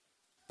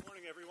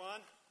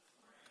everyone.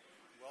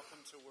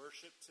 Welcome to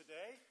worship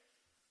today.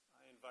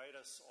 I invite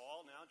us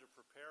all now to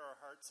prepare our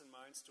hearts and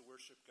minds to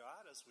worship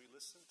God as we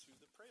listen to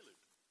the prelude.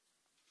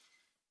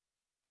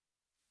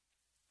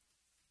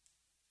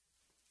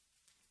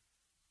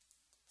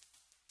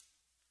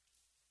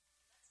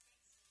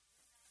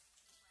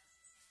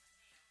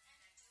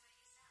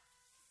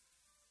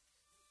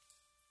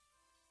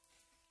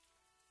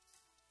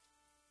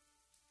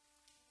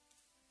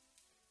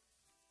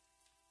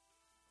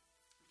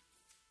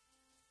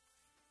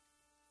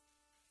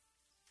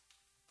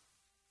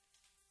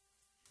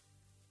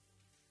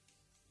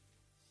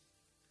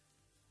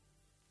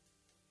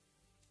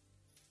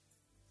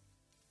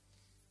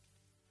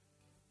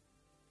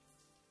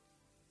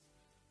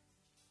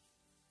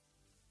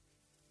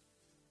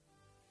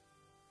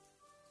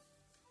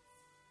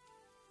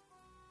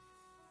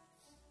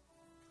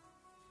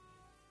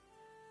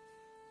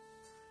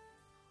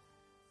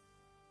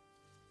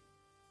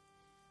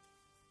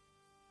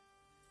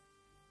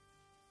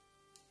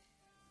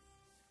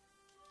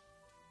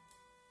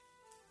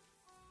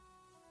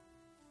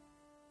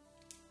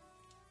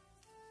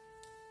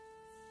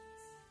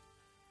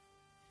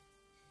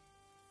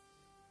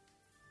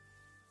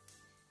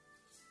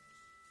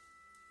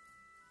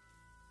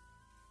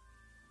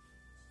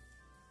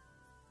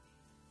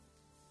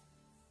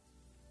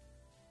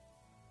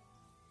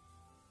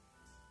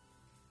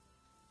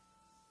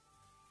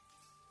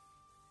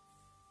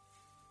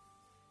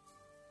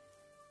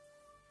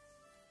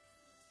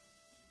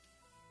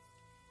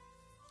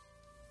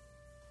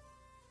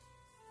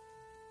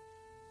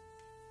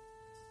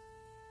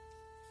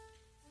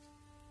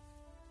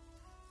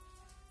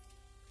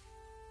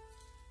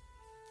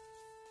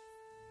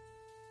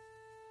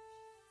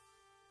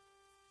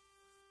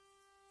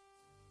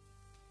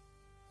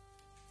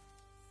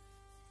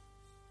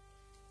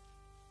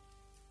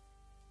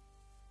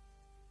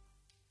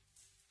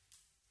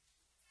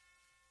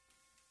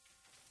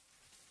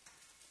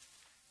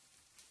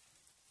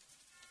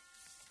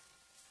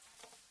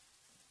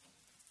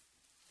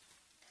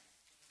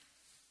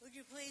 Would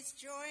you please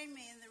join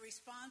me in the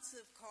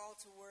responsive call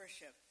to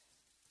worship?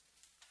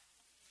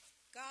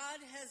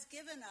 God has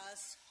given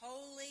us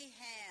holy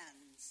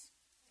hands.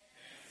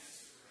 Hands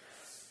to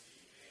rest be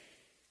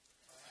made,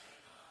 but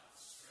not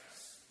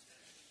stress and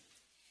tension.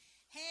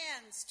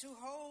 Hands to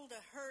hold a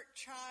hurt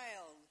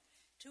child,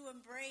 to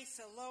embrace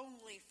a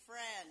lonely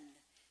friend,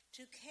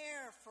 to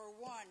care for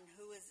one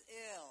who is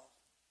ill.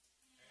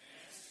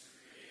 Hands to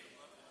create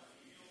what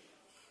will yield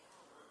for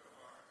a work of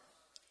art.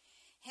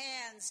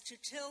 Hands to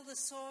till the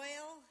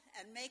soil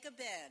and make a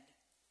bed.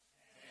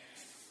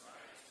 Hands to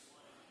write to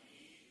one in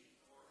need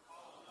or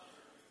call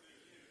another with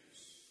good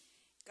news.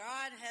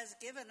 God has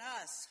given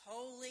us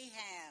holy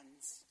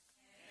hands.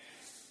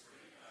 Hands to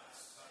bring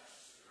God's touch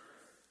to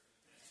earth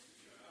and to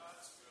do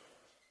God's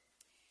will.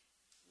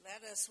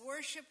 Let us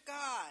worship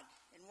God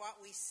in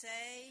what we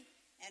say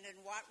and in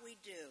what we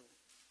do.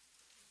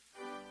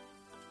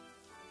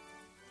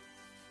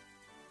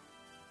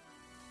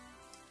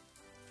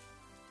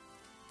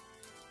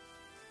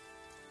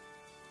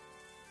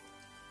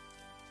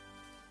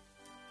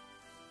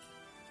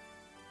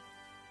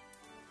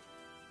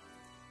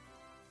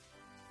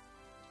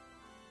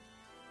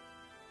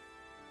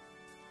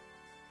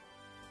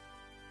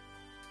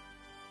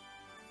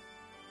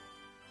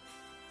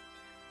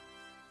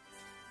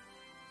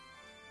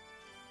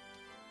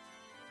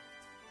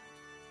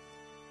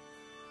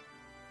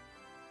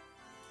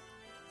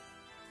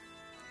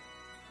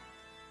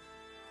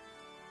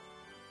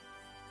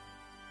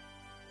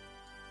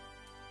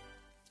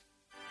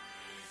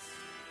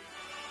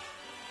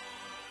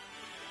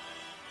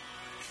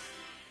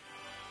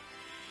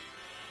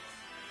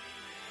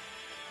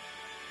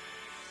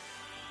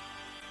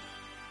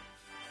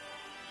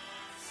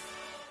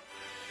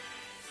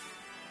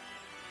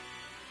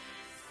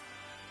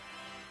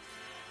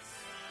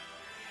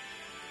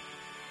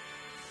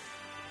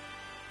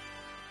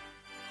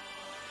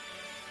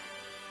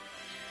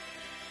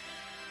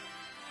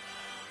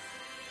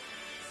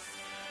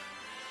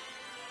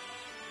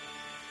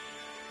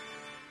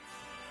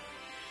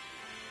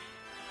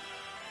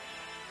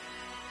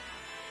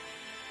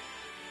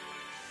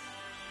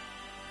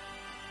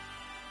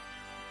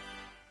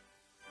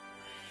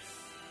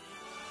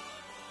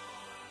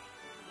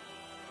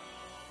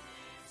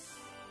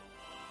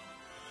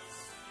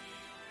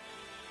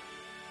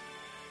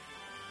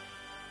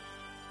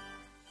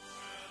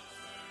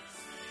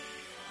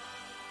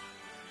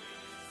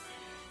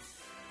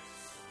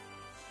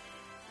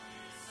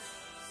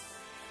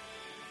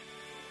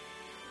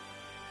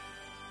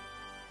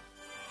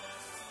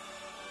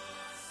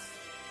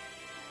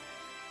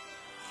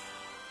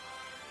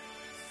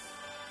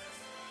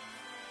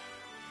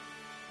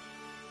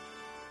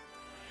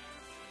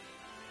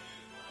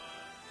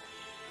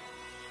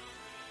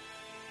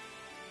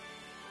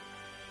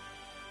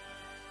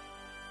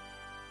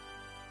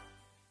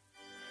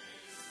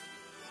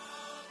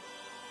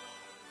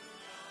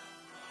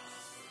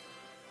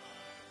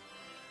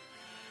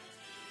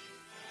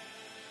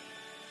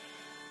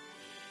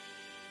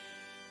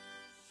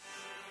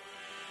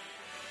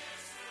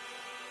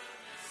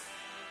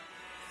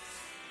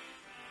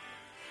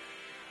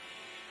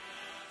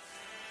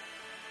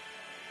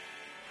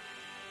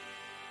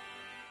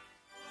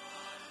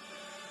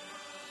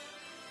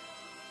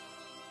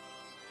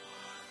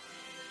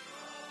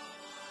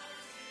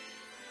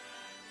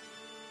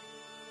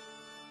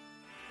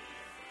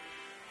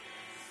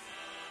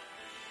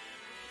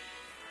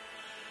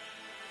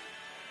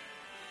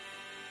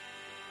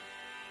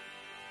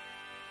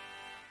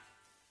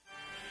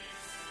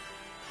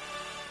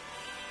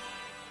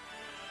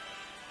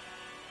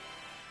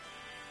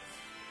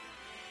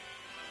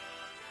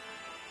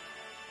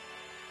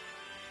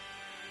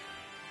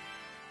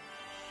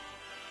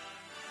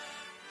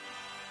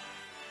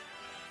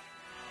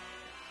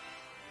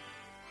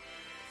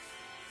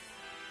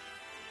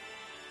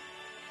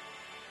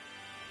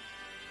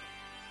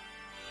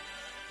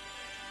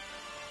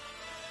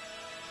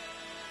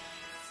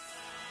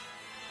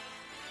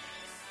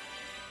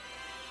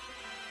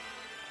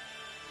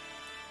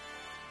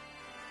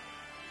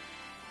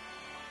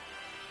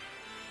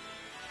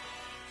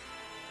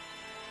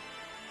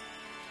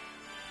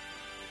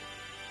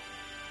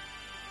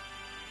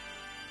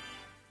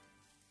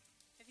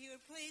 you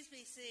would please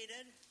be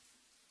seated.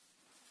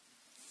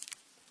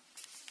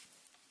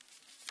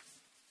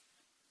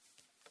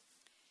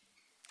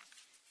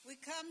 We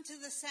come to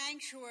the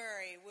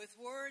sanctuary with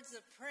words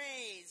of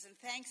praise and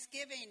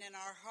thanksgiving in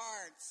our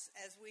hearts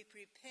as we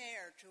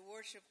prepare to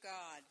worship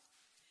God.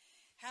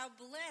 How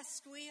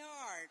blessed we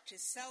are to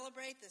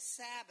celebrate the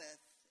Sabbath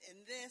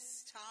in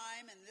this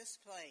time and this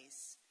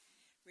place,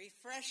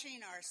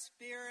 refreshing our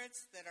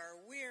spirits that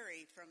are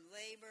weary from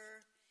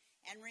labor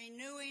and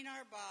renewing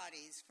our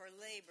bodies for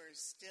labors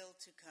still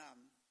to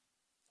come.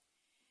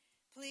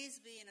 Please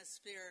be in a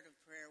spirit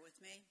of prayer with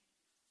me.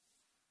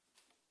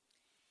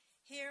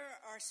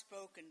 Hear our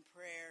spoken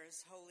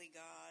prayers, Holy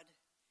God,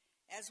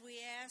 as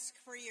we ask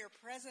for your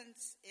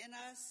presence in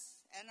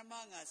us and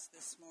among us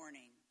this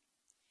morning.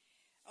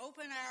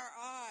 Open our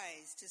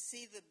eyes to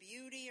see the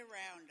beauty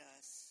around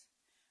us,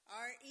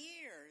 our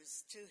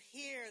ears to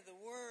hear the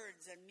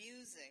words and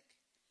music,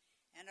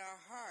 and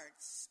our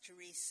hearts to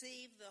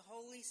receive the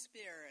Holy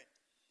Spirit,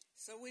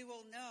 so we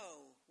will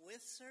know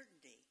with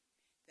certainty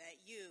that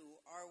you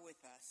are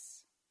with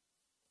us.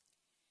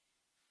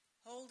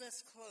 Hold us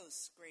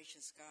close,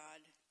 gracious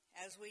God,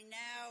 as we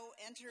now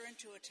enter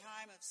into a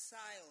time of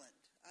silent,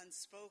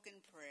 unspoken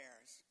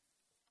prayers.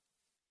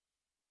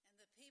 And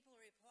the people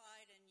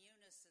replied in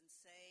unison,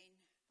 saying,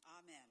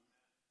 Amen.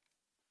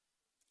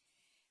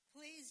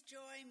 Please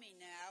join me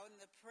now in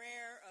the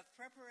prayer of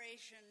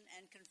preparation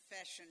and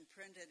confession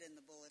printed in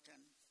the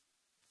bulletin.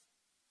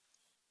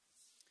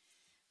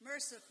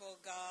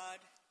 Merciful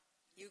God,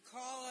 you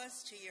call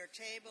us to your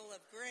table of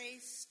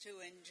grace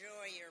to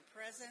enjoy your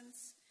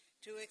presence,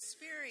 to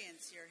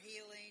experience your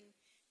healing,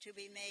 to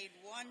be made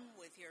one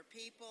with your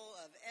people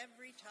of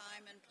every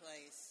time and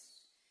place.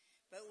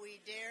 But we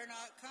dare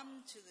not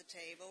come to the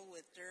table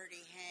with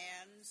dirty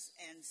hands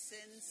and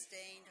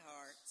sin-stained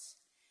hearts.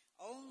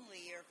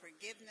 Only your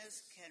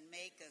forgiveness can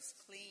make us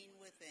clean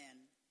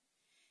within.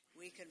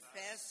 We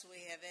confess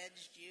we have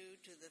edged you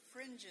to the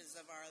fringes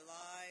of our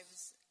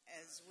lives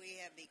as we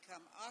have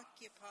become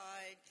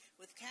occupied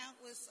with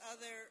countless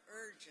other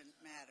urgent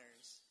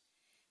matters.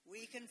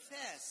 We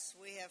confess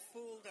we have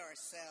fooled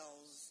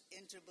ourselves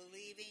into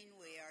believing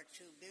we are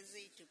too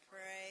busy to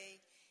pray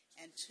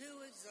and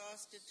too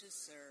exhausted to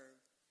serve.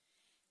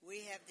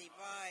 We have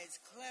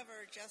devised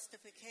clever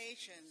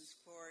justifications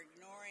for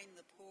ignoring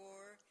the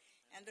poor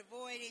and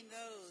avoiding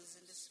those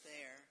in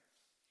despair.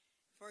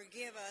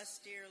 Forgive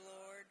us, dear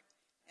Lord,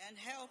 and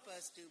help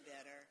us do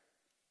better.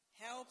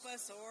 Help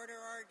us order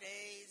our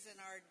days and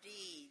our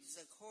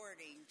deeds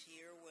according to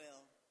your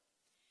will.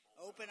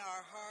 Open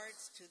our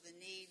hearts to the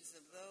needs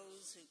of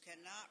those who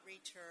cannot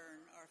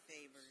return our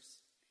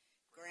favors.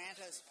 Grant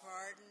us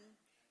pardon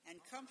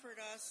and comfort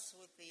us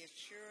with the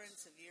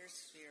assurance of your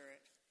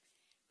Spirit.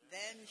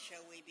 Then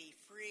shall we be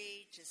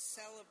free to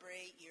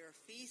celebrate your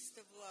feast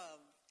of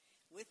love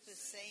with the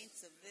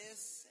saints of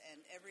this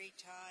and every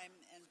time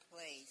and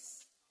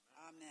place.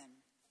 Amen.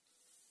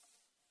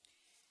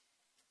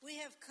 We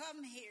have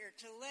come here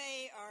to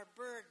lay our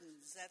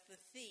burdens at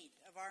the feet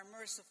of our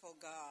merciful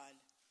God,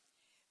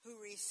 who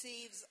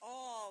receives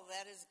all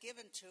that is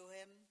given to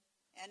him,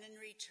 and in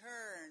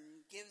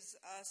return gives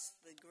us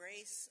the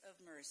grace of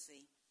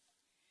mercy.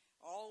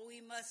 All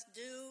we must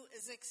do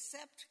is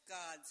accept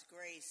God's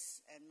grace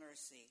and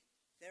mercy.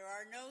 There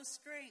are no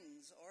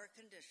strings or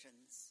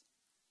conditions.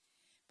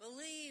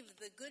 Believe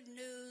the good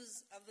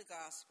news of the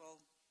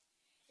gospel.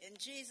 In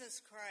Jesus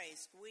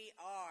Christ, we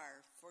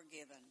are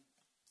forgiven.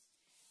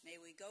 May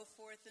we go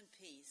forth in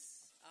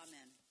peace.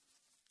 Amen.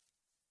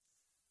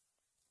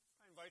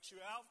 I invite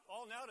you out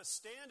all now to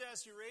stand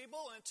as you're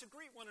able and to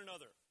greet one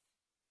another.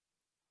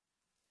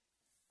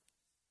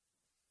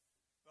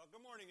 Well,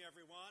 good morning,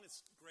 everyone.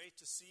 It's great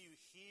to see you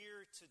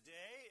here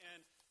today.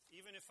 And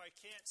even if I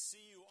can't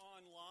see you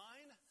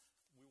online,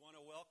 we want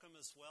to welcome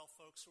as well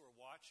folks who are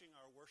watching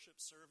our worship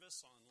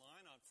service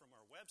online from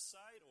our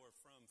website or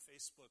from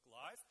Facebook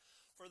Live.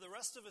 For the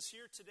rest of us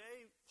here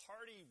today,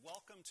 hearty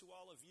welcome to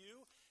all of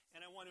you.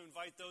 And I want to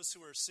invite those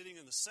who are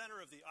sitting in the center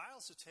of the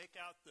aisles to take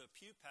out the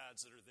pew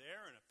pads that are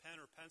there and a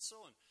pen or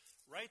pencil and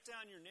write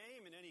down your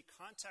name and any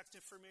contact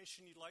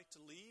information you'd like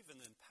to leave,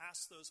 and then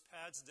pass those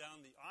pads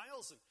down the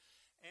aisles.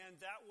 And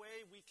that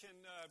way we can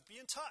be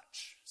in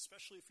touch,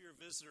 especially if you're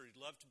a visitor. We'd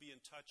love to be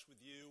in touch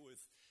with you,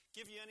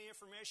 give you any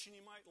information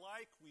you might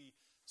like. We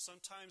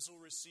sometimes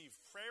will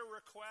receive prayer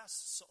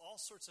requests, all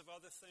sorts of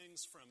other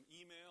things from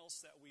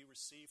emails that we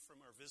receive from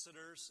our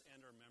visitors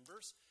and our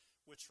members,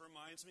 which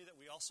reminds me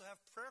that we also have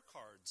prayer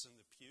cards in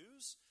the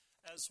pews,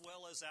 as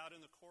well as out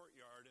in the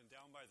courtyard and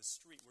down by the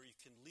street, where you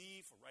can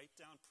leave or write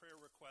down prayer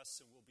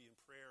requests, and we'll be in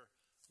prayer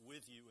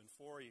with you and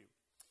for you.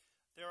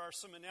 There are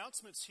some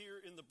announcements here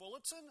in the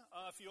bulletin.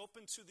 If you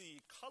open to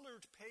the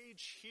colored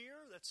page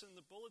here that's in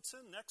the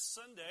bulletin, next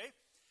Sunday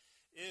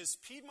is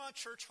Piedmont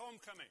Church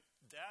Homecoming.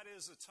 That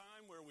is a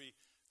time where we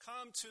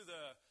come to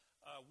the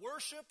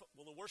worship,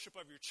 the worship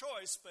of your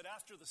choice, but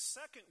after the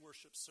second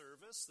worship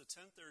service, the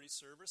 10:30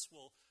 service,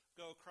 we'll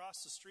go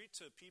across the street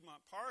to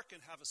Piedmont Park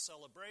and have a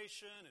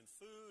celebration and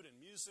food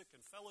and music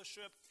and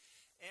fellowship.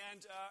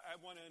 And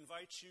I want to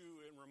invite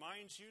you and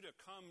remind you to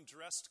come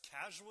dressed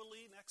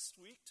casually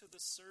next week to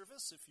this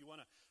service if you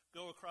want to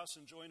go across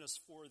and join us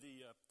for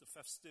the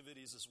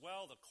festivities as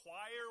well. The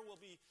choir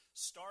will be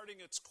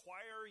starting its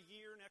choir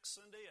year next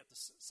Sunday at the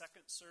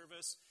second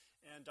service,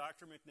 and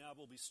Dr. McNabb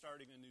will be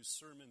starting a new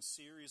sermon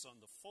series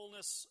on the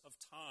fullness of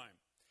time.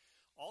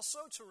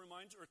 Also, to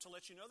remind or to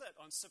let you know that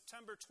on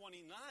September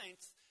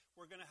 29th,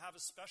 we're going to have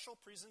a special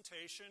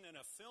presentation and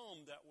a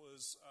film that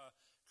was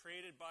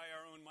created by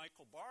our own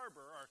Michael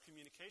Barber, our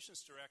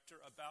communications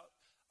director, about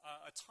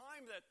a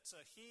time that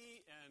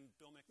he and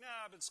Bill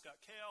McNabb and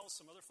Scott Kale,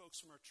 some other folks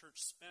from our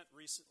church, spent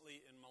recently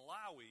in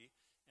Malawi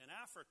in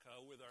Africa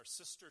with our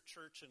sister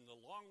church in the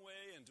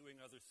Longway and doing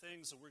other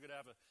things. So we're going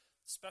to have a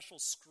special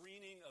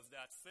screening of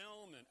that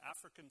film and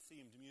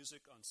African-themed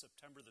music on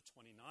September the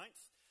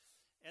 29th.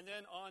 And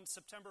then on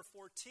September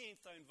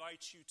 14th, I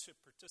invite you to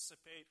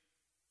participate,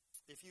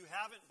 if you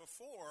haven't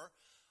before,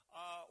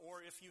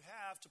 or if you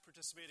have, to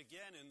participate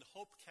again in the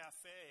Hope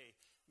Cafe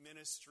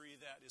ministry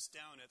that is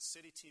down at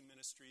City Team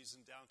Ministries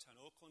in downtown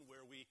Oakland,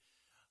 where we,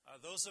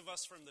 those of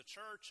us from the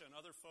church and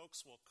other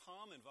folks will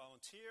come and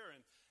volunteer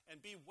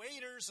and be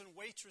waiters and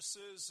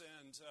waitresses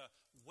and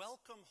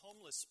welcome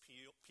homeless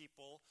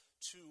people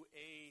to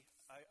a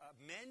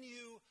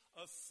menu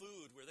of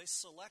food where they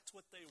select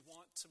what they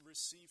want to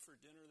receive for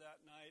dinner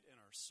that night and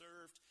are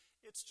served.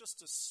 It's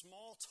just a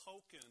small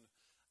token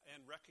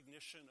and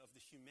recognition of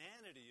the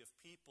humanity of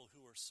people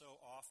who are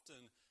so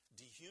often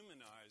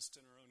dehumanized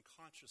in our own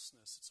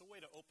consciousness. It's a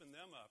way to open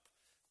them up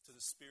to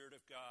the Spirit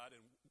of God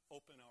and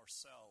open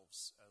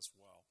ourselves as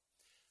well.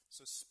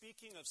 So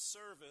speaking of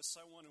service,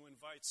 I want to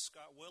invite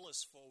Scott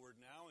Willis forward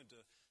now and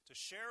to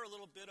share a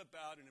little bit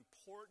about an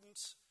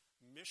important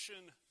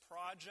mission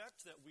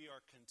project that we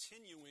are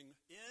continuing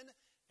in,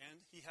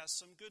 and he has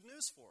some good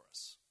news for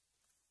us.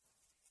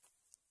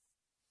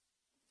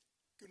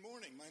 Good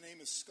morning. My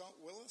name is Scott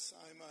Willis.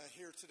 I'm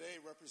here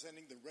today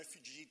representing the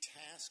Refugee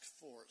Task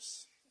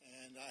Force.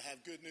 And I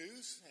have good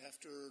news.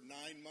 After 9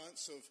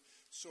 months of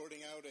sorting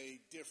out a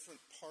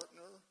different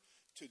partner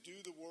to do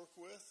the work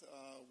with,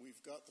 we've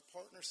got the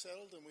partner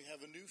settled, and we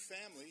have a new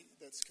family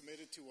that's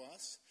committed to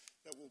us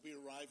that will be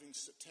arriving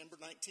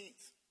September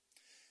 19th.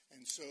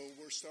 And so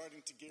we're starting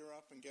to gear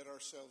up and get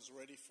ourselves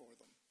ready for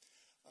them.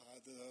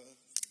 The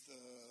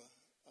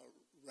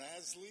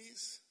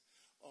Razleys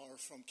are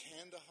from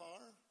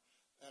Kandahar,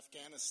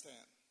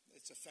 Afghanistan.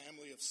 It's a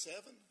family of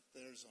 7.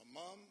 There's a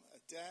mom,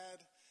 a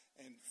dad,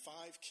 and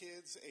 5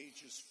 kids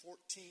ages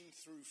 14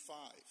 through 5.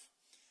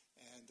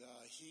 And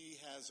he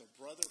has a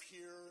brother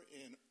here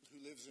who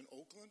lives in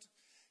Oakland.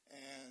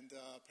 And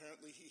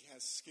apparently he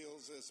has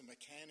skills as a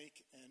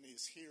mechanic and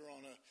is here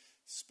on a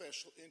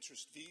special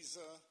interest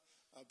visa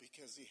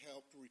because he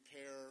helped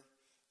repair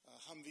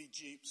Humvee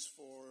Jeeps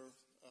for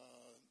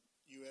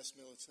U.S.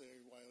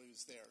 military while he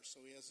was there.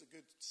 So he has a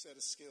good set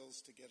of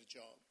skills to get a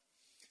job.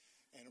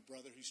 And a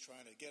brother who's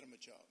trying to get him a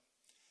job.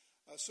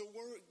 So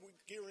we're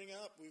gearing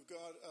up. We've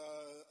got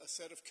a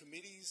set of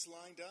committees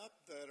lined up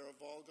that have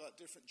all got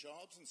different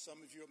jobs, and some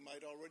of you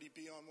might already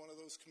be on one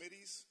of those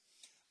committees.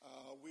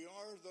 We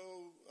are,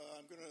 though,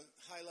 I'm going to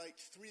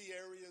highlight 3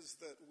 areas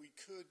that we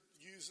could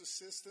use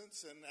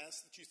assistance and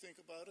ask that you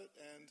think about it,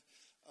 and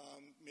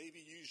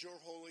maybe use your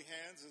holy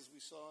hands, as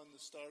we saw in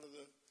the start of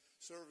the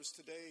service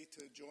today,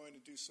 to join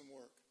and do some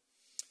work.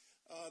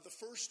 The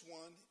first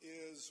one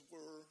is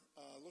we're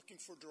looking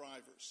for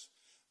drivers.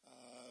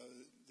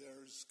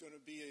 There's going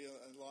to be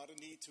a lot of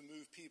need to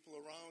move people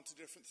around to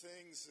different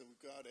things.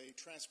 We've got a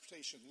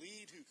transportation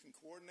lead who can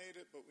coordinate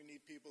it, but we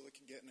need people that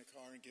can get in a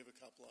car and give a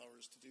couple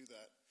hours to do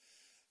that.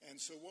 And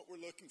so what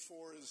we're looking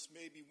for is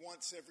maybe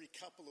once every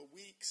couple of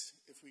weeks,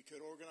 if we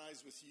could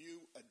organize with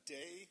you a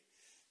day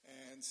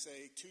and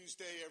say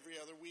Tuesday every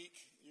other week,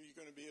 you're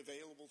going to be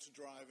available to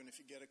drive. And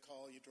if you get a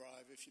call, you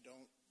drive. If you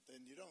don't,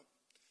 then you don't.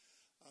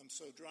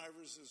 So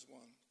drivers is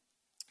one.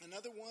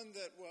 Another one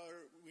that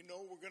we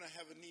know we're going to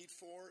have a need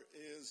for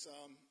is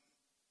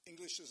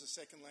English as a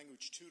second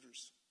language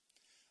tutors.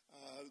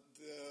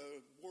 The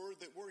word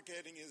that we're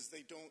getting is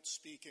they don't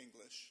speak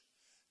English.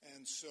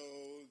 And so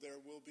there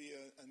will be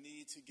a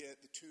need to get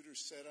the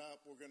tutors set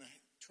up. We're going to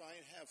try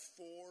and have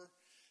 4,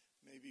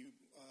 maybe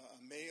a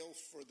male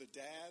for the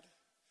dad,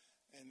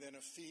 and then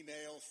a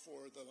female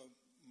for the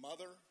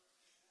mother,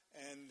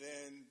 and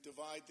then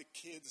divide the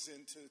kids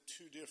into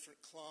 2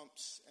 different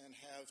clumps and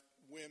have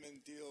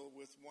women deal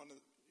with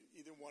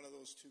either one of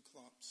those 2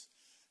 clumps.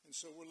 And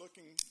so we're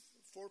looking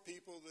for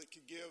people that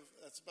could give,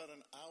 that's about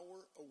an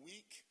hour a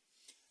week,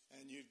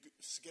 and you'd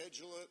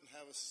schedule it and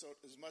have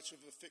as much of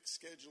a fixed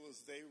schedule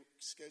as their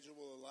schedule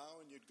will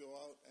allow, and you'd go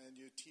out and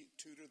you'd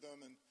tutor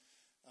them and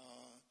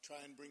try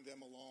and bring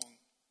them along.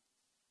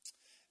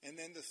 And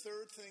then the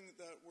third thing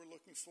that we're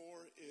looking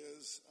for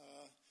is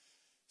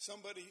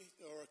somebody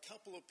or a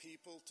couple of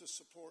people to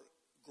support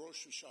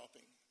grocery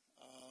shopping.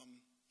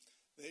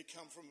 They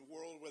come from a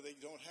world where they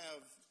don't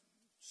have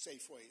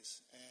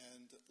Safeways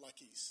and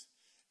Lucky's.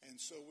 And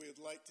so we'd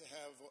like to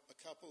have a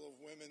couple of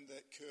women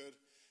that could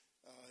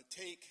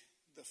take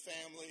the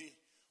family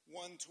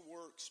one to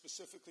work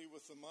specifically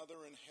with the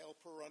mother and help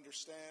her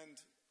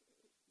understand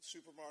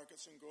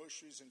supermarkets and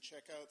groceries and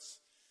checkouts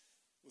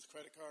with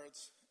credit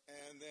cards,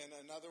 and then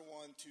another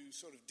one to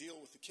sort of deal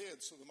with the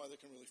kids so the mother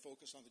can really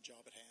focus on the job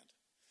at hand.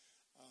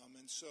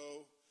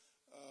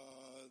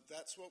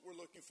 That's what we're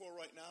looking for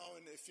right now,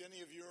 and if any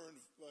of you are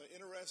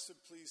interested,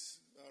 please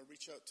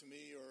reach out to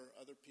me or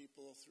other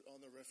people on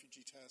the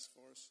Refugee Task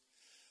Force.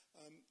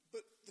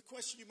 But the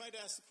question, you might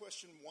ask the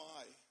question,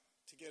 why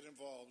to get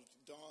involved?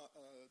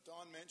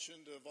 Don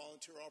mentioned a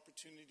volunteer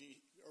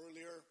opportunity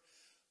earlier.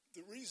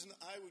 The reason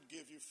I would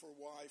give you for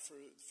why for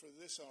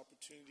this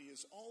opportunity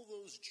is all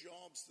those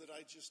jobs that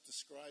I just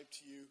described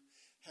to you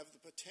have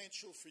the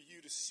potential for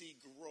you to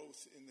see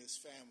growth in this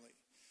family.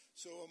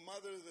 So a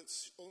mother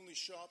that's only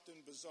shopped in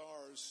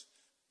bazaars,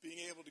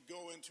 being able to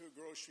go into a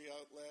grocery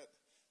outlet,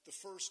 the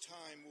first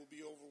time will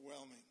be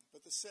overwhelming.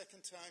 But the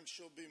second time,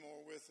 she'll be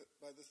more with it.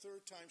 By the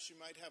third time, she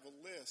might have a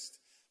list.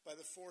 By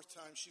the fourth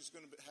time, she's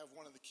going to have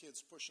one of the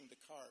kids pushing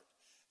the cart.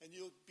 And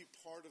you'll be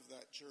part of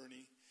that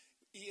journey.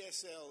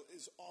 ESL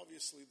is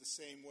obviously the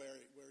same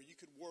way, where you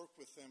could work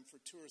with them for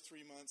 2 or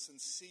 3 months and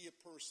see a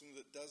person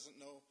that doesn't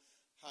know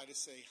how to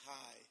say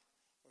hi,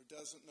 or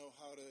doesn't know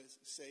how to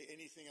say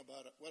anything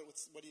about it. What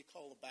do you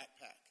call a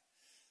backpack?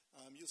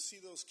 You'll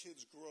see those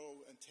kids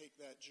grow and take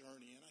that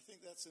journey. And I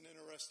think that's an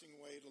interesting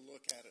way to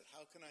look at it.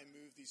 How can I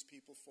move these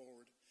people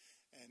forward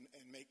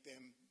and make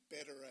them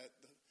better at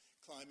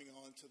climbing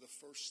on to the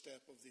first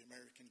step of the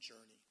American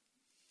journey?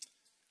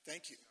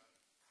 Thank you.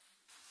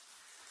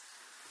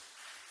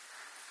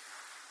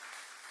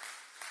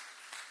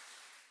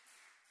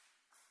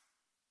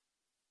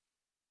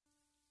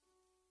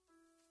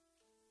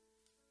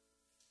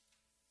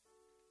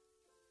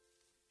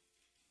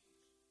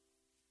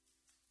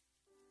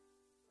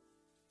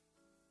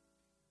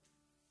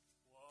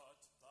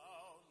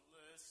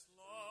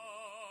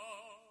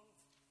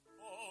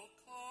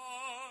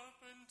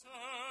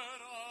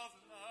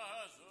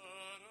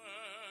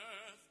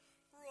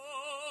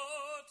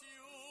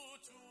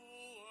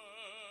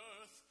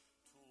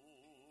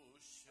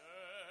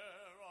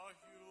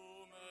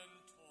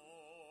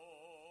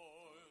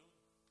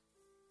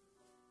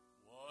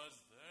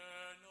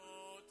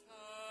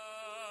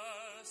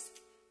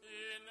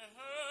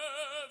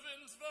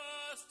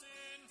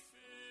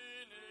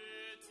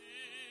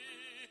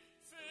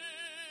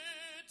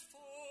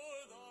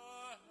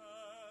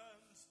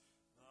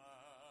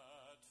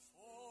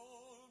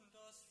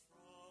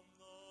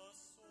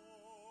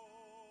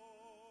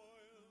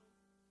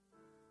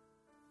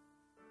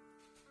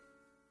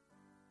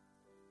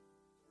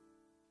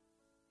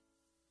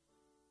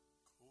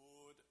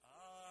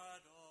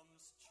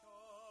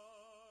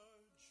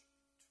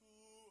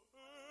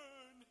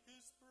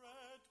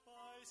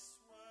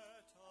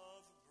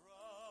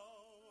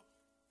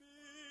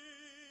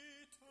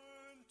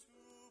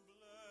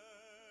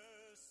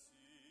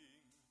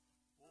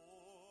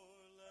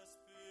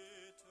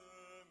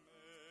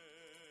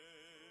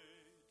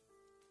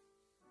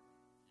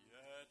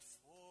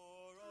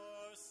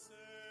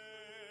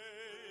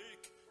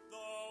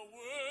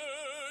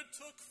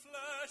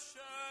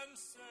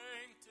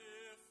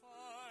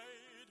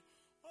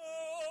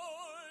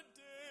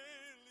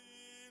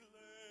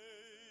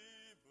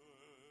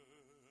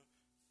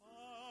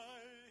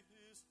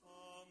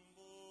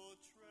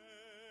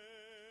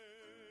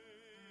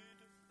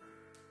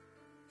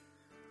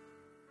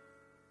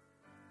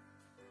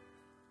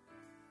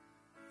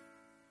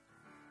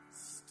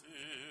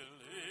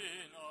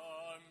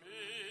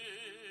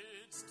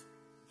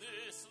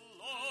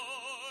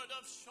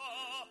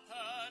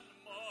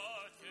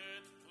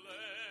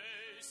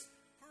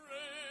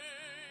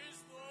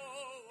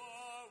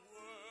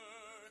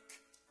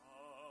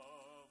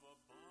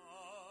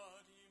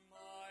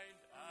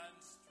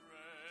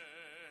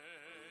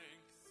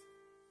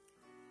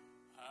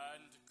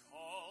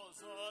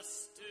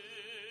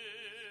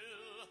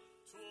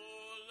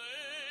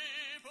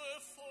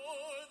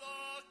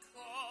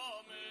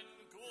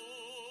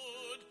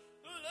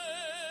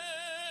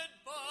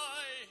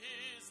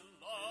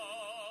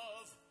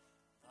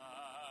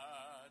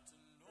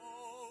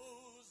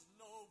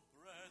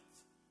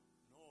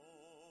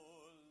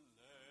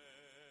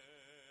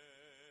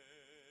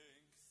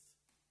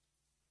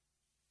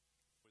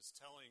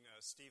 Telling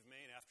Steve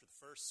Main after the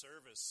first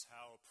service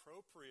how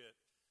appropriate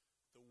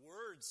the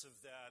words of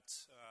that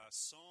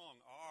song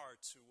are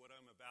to what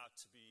I'm about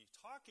to be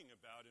talking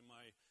about in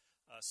my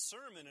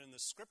sermon and the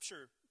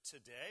scripture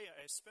today,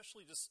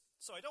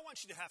 so I don't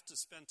want you to have to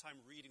spend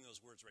time reading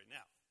those words right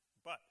now,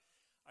 but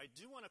I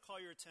do want to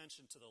call your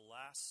attention to the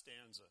last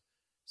stanza.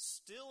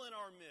 Still in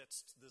our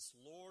midst, this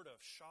Lord of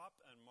shop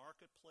and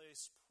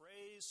marketplace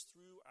prays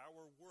through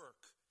our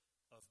work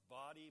of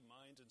body,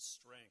 mind, and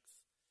strength,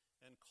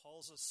 and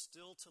calls us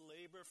still to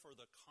labor for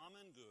the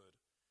common good,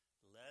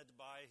 led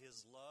by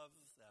his love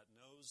that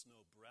knows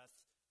no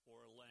breadth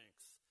or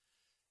length.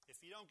 If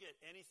you don't get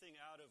anything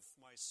out of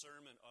my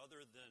sermon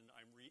other than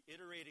I'm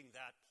reiterating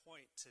that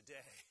point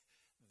today,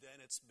 then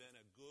it's been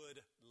a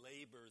good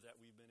labor that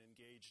we've been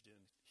engaged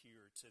in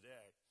here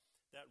today.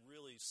 That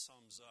really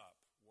sums up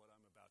what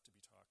I'm about to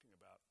be talking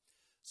about.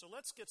 So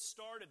let's get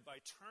started by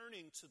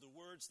turning to the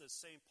words that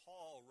St.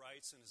 Paul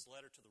writes in his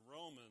letter to the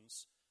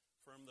Romans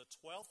from the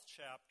 12th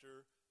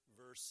chapter,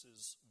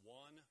 verses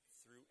 1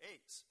 through 8.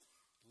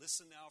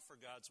 Listen now for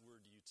God's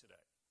word to you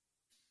today.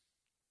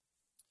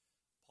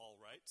 Paul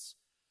writes,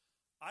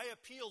 I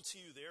appeal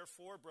to you,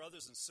 therefore,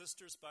 brothers and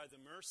sisters, by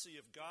the mercy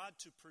of God,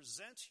 to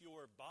present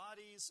your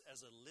bodies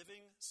as a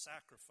living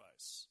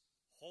sacrifice,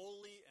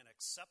 holy and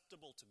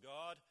acceptable to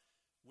God,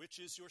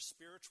 which is your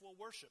spiritual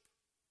worship.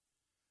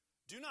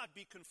 Do not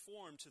be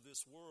conformed to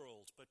this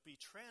world, but be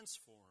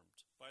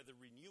transformed by the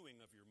renewing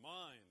of your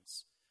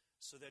minds,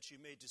 so that you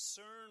may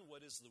discern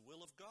what is the will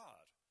of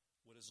God,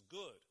 what is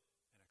good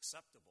and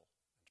acceptable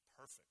and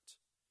perfect.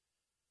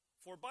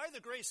 For by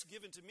the grace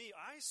given to me,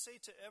 I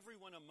say to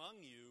everyone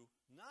among you,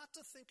 not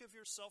to think of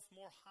yourself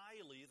more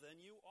highly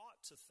than you ought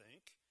to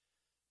think,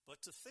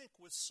 but to think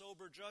with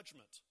sober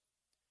judgment,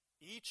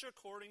 each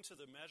according to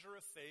the measure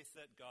of faith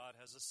that God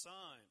has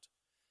assigned.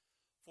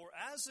 For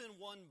as in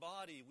one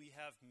body we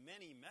have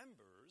many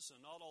members,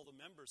 and not all the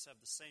members have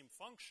the same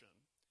function,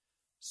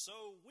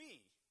 so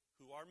we,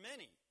 who are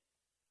many,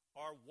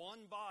 are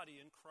one body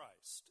in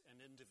Christ,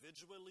 and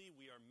individually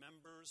we are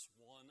members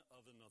one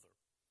of another.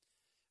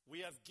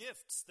 We have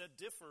gifts that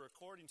differ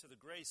according to the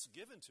grace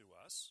given to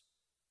us,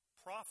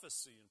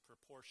 prophecy in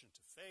proportion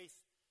to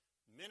faith,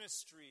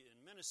 ministry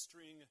in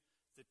ministering,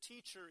 the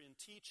teacher in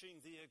teaching,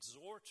 the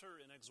exhorter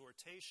in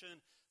exhortation,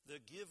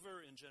 the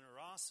giver in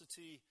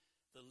generosity,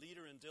 the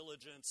leader in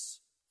diligence,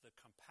 the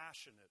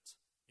compassionate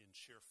in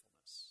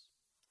cheerfulness.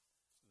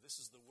 This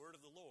is the word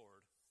of the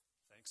Lord.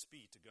 Thanks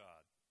be to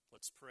God.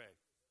 Let's pray.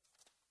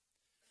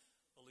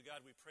 Holy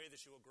God, we pray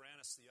that you will grant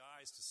us the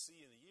eyes to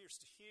see and the ears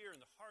to hear and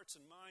the hearts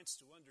and minds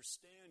to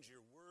understand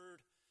your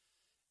word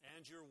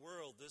and your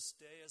world this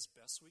day as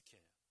best we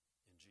can.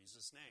 In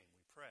Jesus' name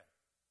we pray.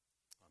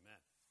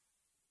 Amen.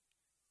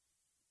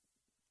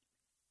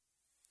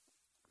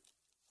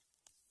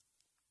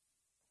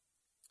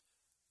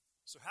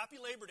 So happy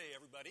Labor Day,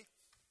 everybody.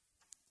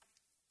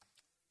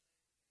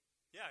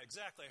 Yeah,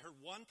 exactly. I heard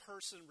one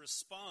person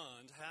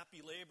respond,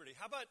 happy Labor Day.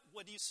 How about,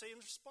 what do you say in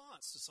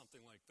response to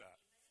something like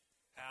that?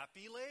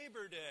 Happy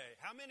Labor Day.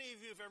 How many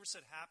of you have ever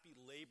said happy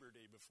Labor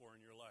Day before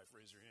in your life?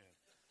 Raise your hand.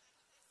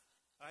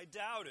 I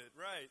doubt it,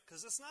 right?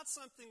 Because it's not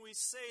something we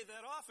say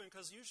that often,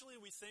 because usually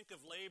we think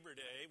of Labor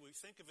Day, we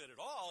think of it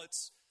at all,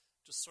 it's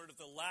just sort of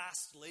the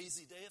last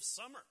lazy day of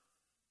summer,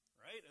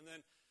 right? And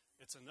then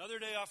it's another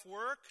day off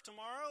work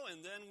tomorrow,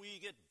 and then we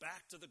get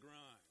back to the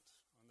grind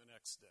on the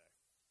next day.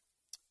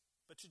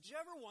 But did you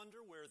ever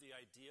wonder where the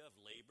idea of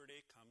Labor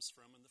Day comes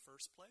from in the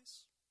first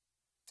place?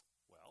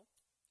 Well,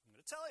 I'm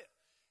going to tell you.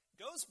 It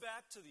goes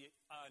back to the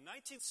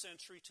 19th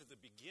century, to the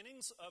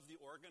beginnings of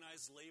the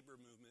organized labor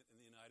movement in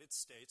the United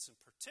States, and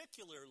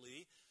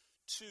particularly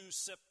to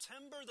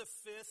September the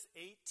 5th,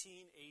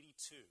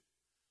 1882.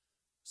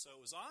 So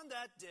it was on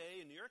that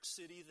day in New York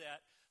City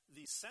that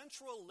the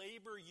Central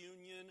Labor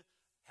Union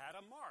had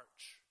a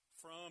march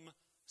from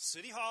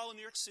City Hall in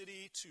New York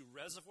City to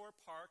Reservoir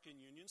Park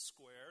in Union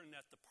Square. And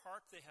at the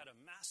park, they had a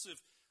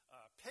massive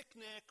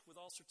picnic with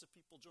all sorts of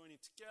people joining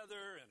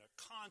together and a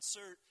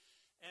concert.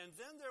 And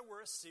then there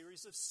were a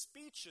series of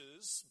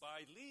speeches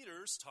by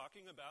leaders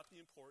talking about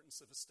the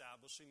importance of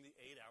establishing the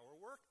 8-hour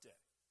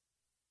workday.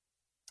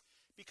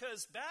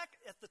 Because back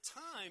at the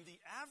time,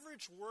 the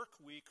average work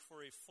week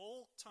for a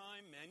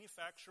full-time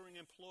manufacturing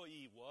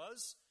employee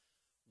was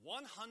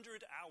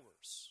 100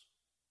 hours.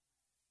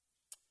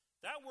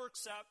 That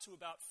works out to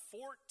about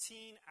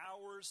 14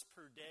 hours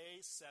per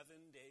day,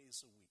 7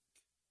 days a week.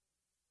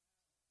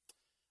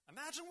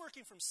 Imagine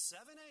working from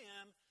 7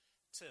 a.m.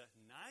 to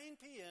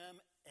 9 p.m.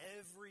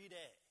 every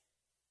day.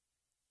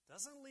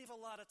 Doesn't leave a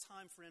lot of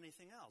time for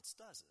anything else,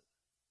 does it?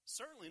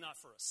 Certainly not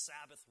for a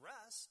Sabbath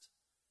rest.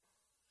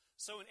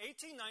 So in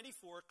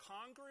 1894,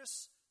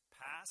 Congress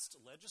passed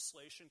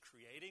legislation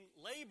creating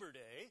Labor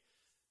Day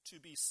to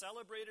be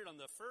celebrated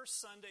on the first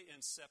Sunday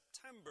in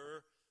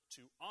September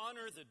to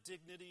honor the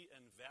dignity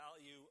and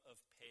value of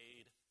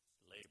paid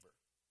labor.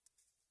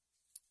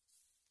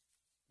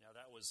 Now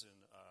that was in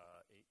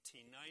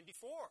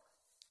 1894.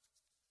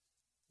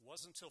 It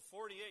wasn't until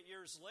 48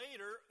 years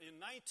later, in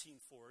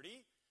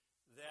 1940,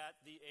 that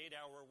the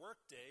 8-hour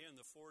workday and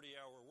the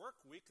 40-hour work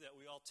week that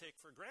we all take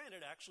for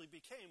granted actually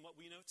became what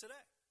we know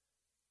today.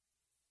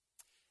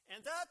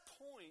 And that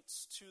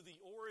points to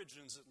the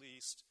origins, at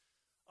least,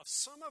 of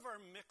some of our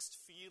mixed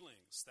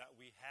feelings that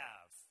we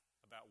have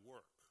about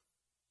work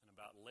and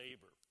about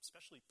labor,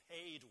 especially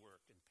paid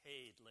work and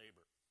paid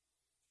labor.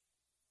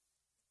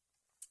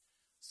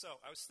 So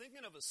I was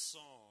thinking of a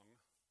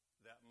song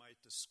that might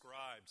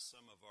describe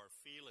some of our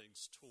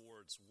feelings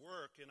towards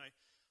work, and I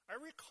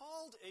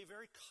recalled a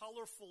very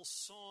colorful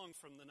song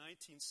from the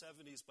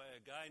 1970s by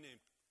a guy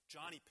named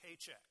Johnny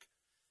Paycheck.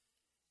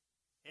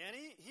 And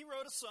he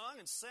wrote a song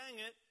and sang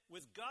it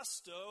with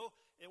gusto.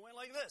 It went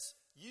like this: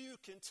 you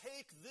can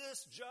take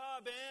this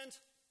job and...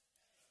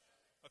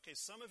 Okay,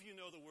 some of you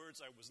know the words.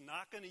 I was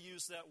not going to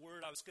use that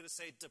word. I was going to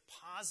say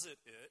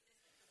deposit it.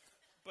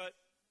 But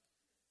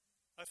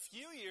A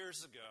few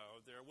years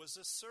ago, there was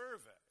a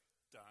survey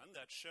done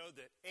that showed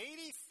that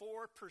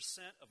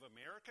 84% of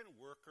American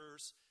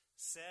workers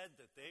said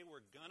that they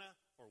were gonna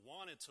or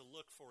wanted to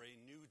look for a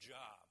new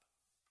job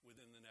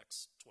within the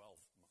next 12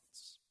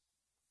 months.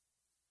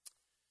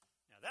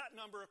 Now, that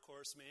number, of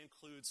course, may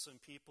include some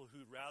people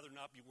who'd rather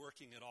not be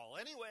working at all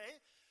anyway,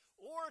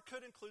 or it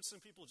could include some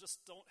people who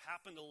just don't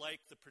happen to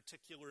like the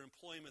particular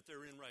employment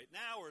they're in right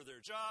now or their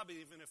job,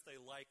 even if they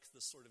like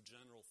the sort of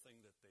general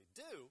thing that they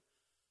do.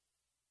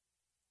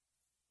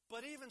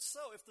 But even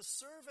so, if the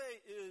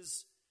survey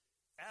is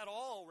at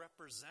all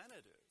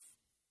representative,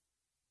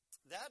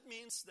 that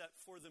means that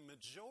for the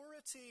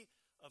majority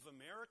of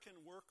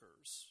American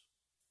workers,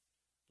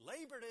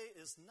 Labor Day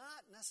is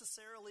not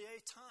necessarily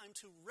a time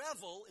to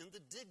revel in the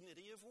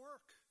dignity of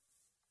work.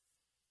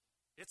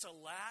 It's a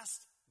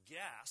last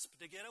gasp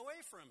to get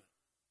away from it.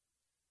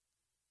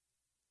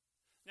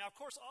 Now, of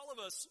course, all of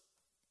us,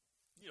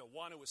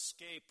 want to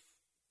escape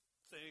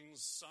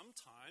things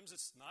sometimes.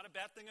 It's not a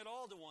bad thing at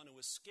all to want to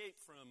escape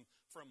from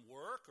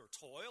work or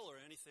toil or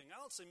anything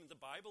else. I mean, the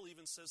Bible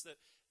even says that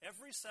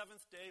every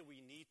seventh day we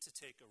need to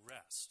take a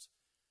rest.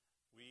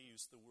 We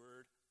use the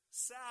word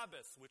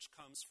Sabbath, which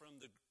comes from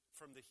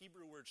the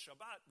Hebrew word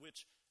Shabbat,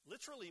 which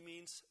literally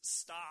means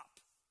stop.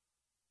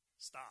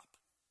 Stop.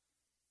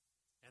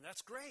 And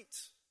that's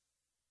great.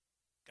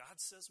 God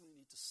says we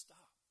need to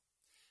stop.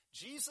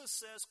 Jesus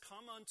says,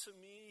 "Come unto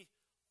me,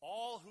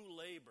 all who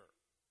labor,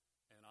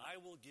 and I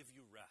will give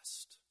you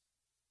rest."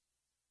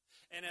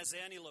 And as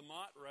Annie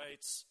Lamott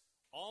writes,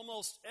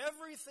 almost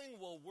everything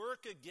will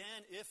work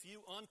again if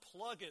you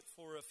unplug it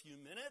for a few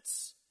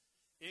minutes,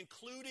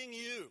 including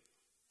you.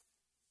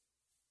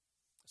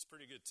 That's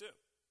pretty good too.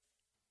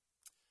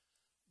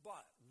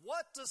 But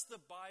what does the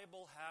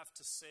Bible have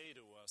to say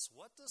to us?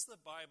 What does the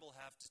Bible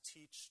have to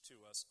teach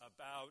to us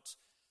about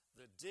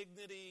the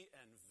dignity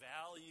and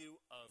value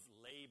of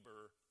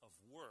labor, of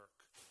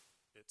work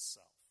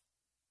itself?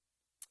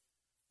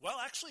 Well,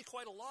 actually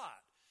quite a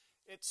lot.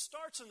 It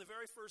starts in the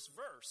very first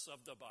verse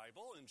of the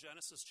Bible in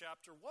Genesis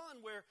chapter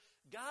 1, where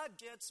God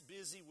gets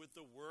busy with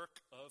the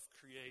work of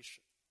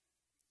creation.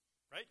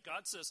 Right?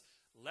 God says,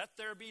 "Let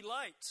there be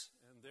light,"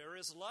 and there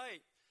is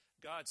light.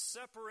 God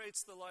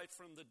separates the light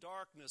from the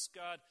darkness.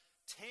 God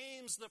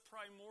tames the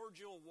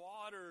primordial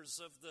waters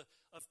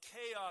of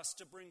chaos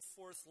to bring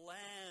forth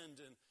land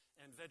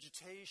and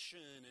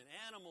vegetation and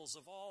animals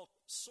of all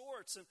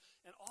sorts.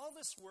 And all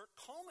this work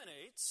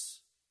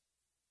culminates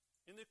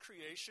in the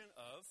creation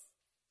of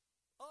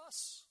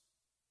us,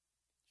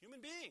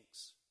 human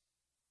beings,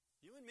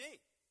 you and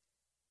me.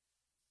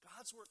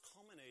 God's work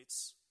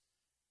culminates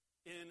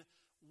in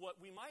what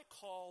we might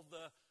call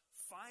the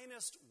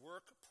finest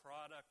work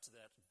product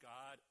that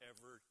God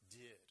ever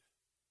did.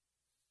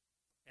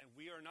 And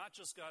we are not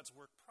just God's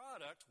work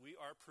product, we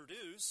are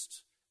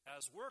produced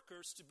as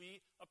workers to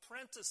be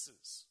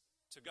apprentices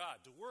to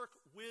God, to work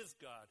with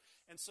God.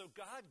 And so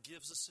God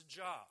gives us a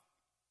job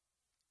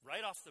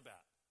right off the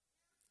bat,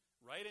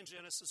 right in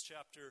Genesis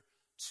chapter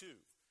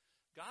 2.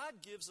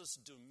 God gives us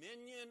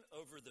dominion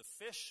over the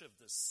fish of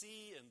the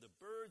sea and the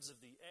birds of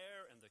the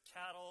air and the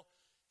cattle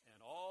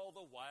and all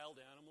the wild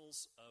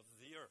animals of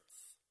the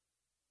earth.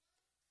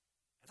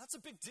 And that's a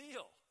big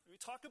deal. We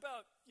talk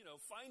about,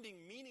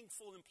 finding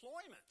meaningful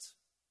employment.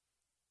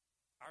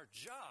 Our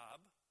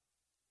job,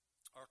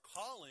 our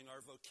calling,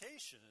 our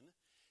vocation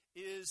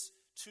is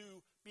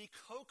to be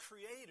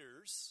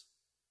co-creators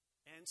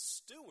and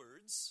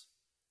stewards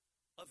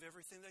of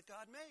everything that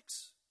God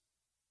makes.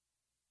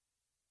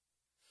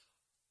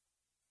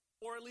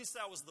 Or at least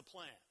that was the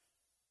plan.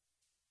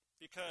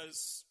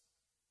 Because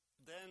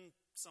then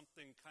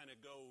something kind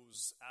of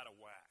goes out of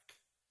whack.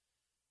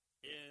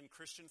 In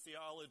Christian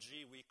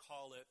theology, we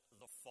call it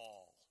the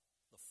fall.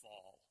 The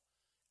fall.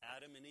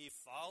 Adam and Eve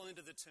fall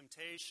into the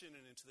temptation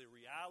and into the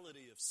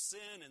reality of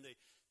sin, and they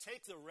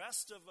take the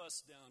rest of us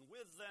down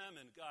with them,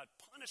 and God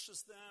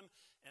punishes them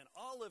and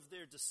all of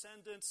their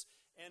descendants.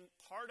 And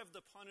part of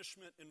the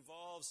punishment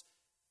involves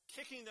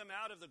kicking them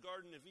out of the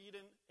Garden of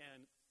Eden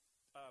and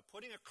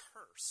putting a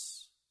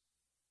curse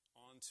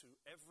onto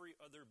every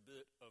other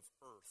bit of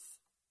earth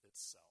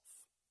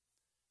itself.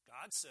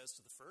 God says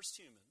to the first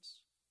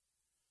humans,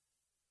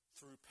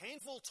 "Through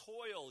painful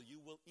toil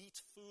you will eat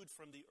food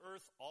from the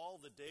earth all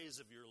the days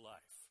of your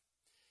life.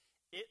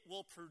 It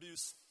will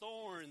produce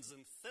thorns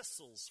and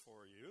thistles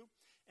for you,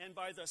 and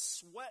by the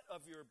sweat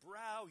of your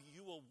brow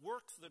you will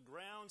work the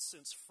ground,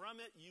 since from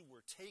it you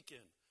were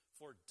taken.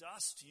 For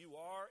dust you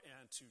are,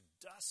 and to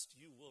dust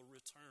you will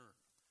return."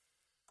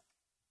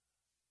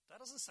 That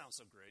doesn't sound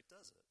so great,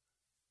 does it?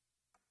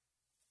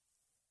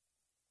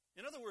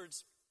 In other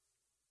words,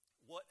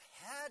 what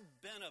had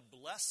been a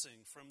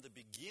blessing from the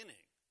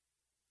beginning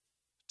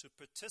to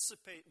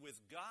participate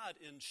with God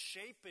in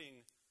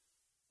shaping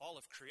all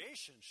of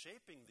creation,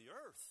 shaping the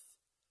earth,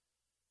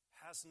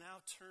 has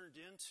now turned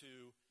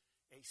into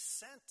a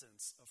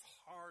sentence of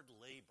hard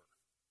labor.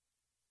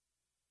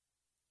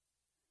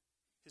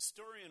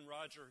 Historian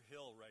Roger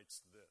Hill writes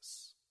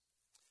this: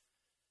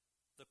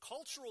 "The the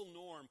cultural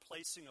norm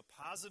placing a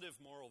positive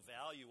moral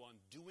value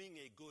on doing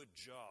a good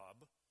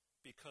job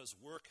because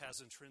work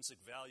has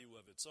intrinsic value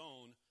of its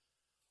own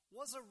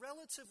was a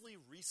relatively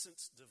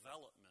recent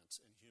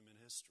development in human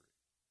history.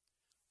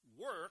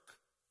 Work,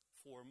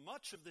 for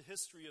much of the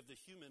history of the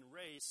human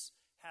race,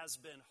 has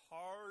been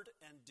hard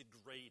and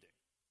degrading.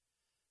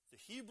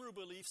 The Hebrew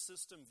belief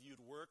system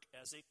viewed work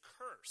as a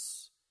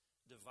curse,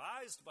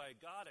 devised by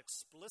God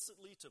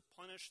explicitly to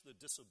punish the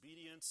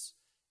disobedience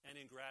and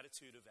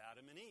ingratitude of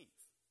Adam and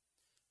Eve.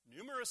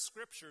 Numerous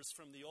scriptures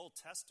from the Old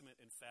Testament,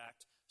 in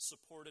fact,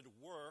 supported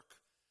work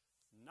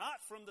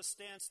not from the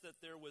stance that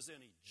there was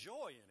any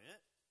joy in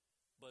it,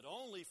 but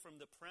only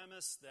from the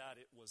premise that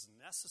it was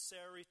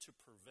necessary to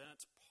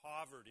prevent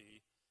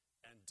poverty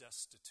and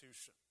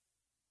destitution.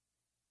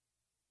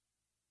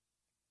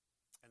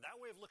 And that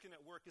way of looking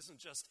at work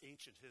isn't just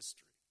ancient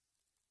history.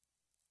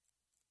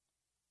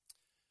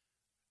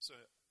 It's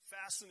a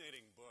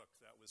fascinating book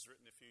that was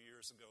written a few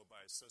years ago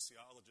by a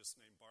sociologist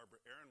named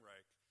Barbara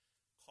Ehrenreich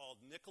called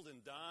Nickel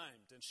and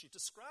Dimed, and she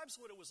describes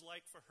what it was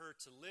like for her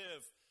to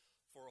live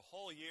for a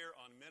whole year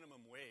on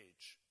minimum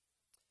wage.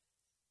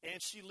 And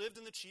she lived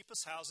in the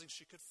cheapest housing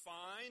she could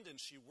find, and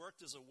she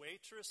worked as a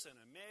waitress and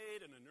a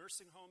maid and a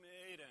nursing home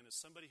aide and as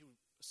somebody who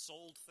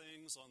sold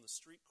things on the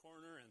street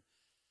corner. And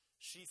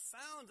she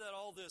found that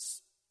all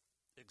this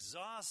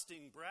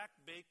exhausting,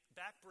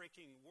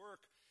 backbreaking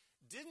work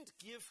didn't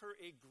give her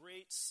a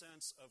great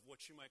sense of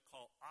what you might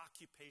call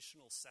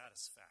occupational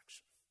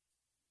satisfaction.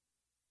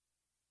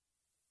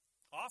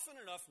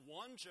 Often enough,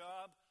 one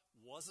job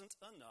wasn't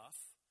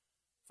enough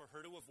for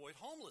her to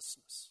avoid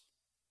homelessness.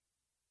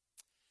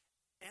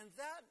 And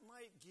that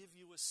might give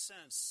you a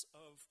sense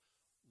of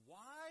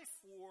why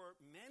for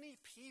many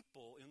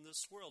people in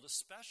this world,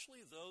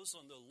 especially those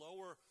on the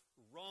lower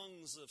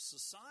rungs of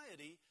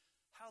society,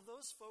 how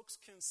those folks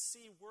can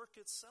see work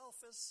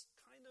itself as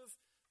kind of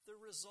the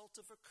result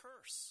of a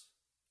curse.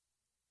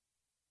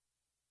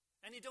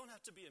 And you don't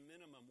have to be a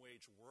minimum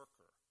wage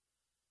worker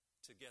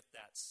to get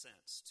that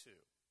sense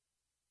too.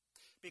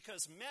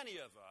 Because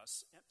many of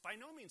us, by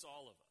no means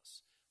all of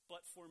us,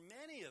 but for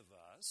many of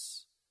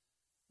us,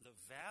 the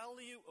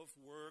value of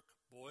work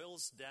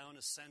boils down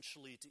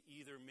essentially to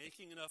either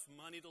making enough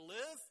money to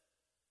live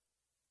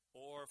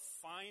or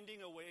finding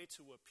a way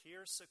to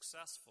appear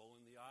successful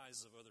in the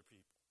eyes of other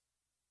people.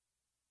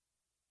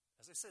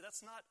 As I say,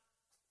 that's not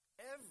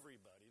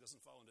everybody,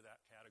 doesn't fall into that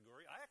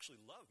category. I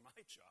actually love my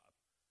job,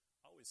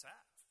 always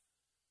have.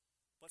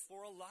 But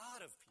for a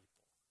lot of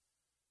people,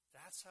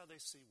 that's how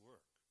they see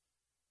work.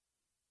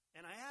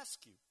 And I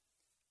ask you,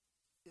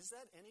 is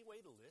that any way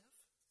to live?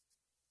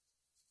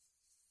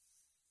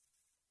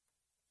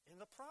 And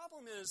the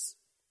problem is,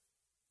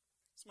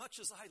 as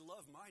much as I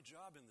love my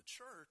job in the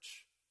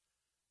church,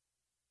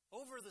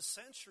 over the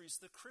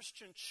centuries, the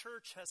Christian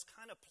church has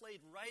kind of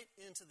played right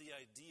into the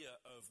idea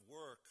of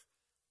work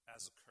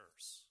as a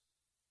curse.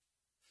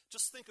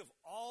 Just think of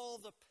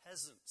all the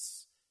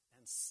peasants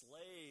and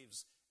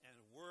slaves and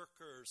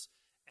workers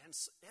and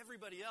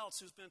everybody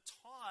else who's been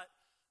taught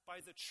by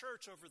the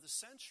church over the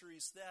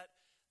centuries that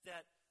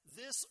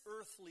this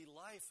earthly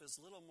life is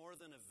little more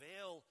than a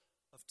veil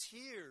of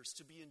tears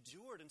to be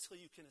endured until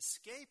you can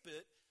escape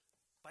it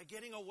by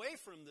getting away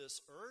from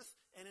this earth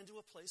and into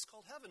a place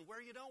called heaven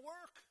where you don't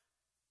work.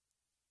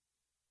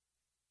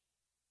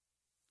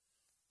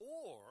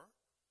 Or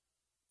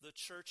the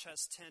church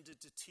has tended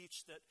to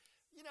teach that,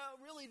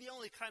 really the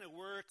only kind of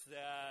work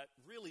that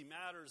really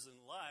matters in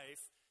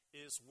life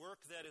is work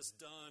that is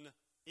done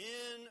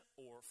in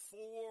or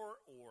for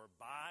or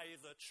by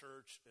the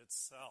church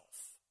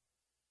itself.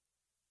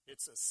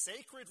 It's a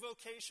sacred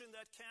vocation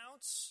that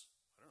counts.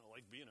 I don't know,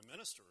 like being a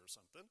minister or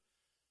something,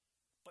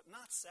 but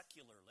not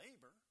secular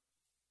labor.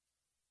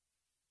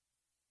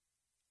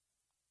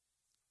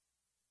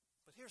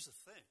 But here's the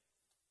thing.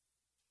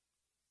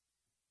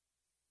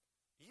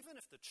 Even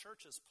if the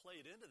church has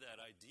played into that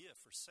idea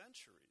for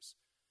centuries,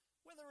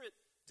 whether it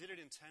did it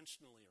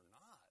intentionally or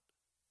not,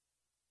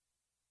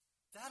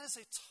 that is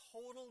a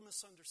total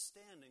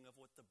misunderstanding of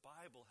what the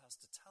Bible has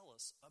to tell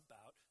us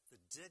about the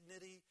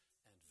dignity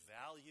and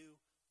value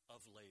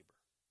of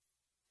labor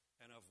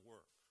and of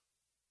work.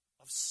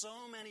 Of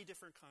so many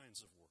different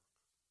kinds of work.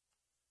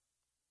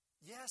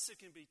 Yes,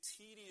 it can be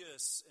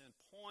tedious and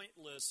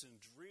pointless and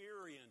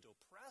dreary and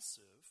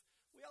oppressive.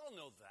 We all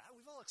know that.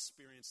 We've all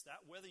experienced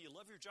that, whether you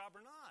love your job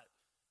or not.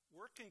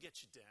 Work can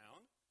get you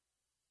down.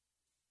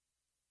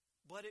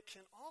 But it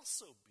can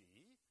also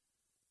be,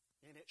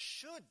 and it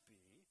should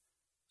be,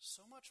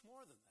 so much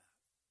more than that.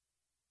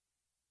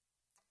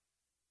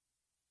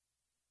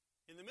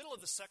 In the middle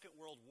of the Second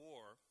World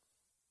War,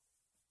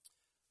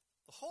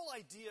 the whole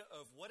idea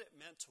of what it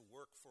meant to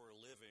work for a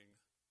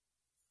living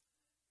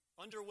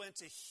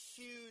underwent a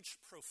huge,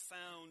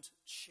 profound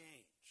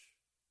change,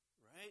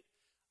 right?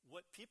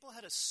 What people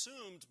had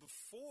assumed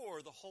before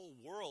the whole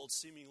world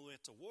seemingly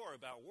went to war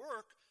about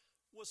work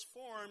was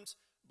formed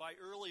by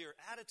earlier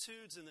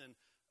attitudes, and then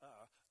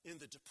in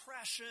the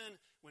Depression,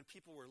 when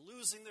people were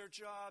losing their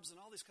jobs and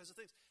all these kinds of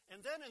things.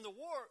 And then in the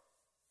war,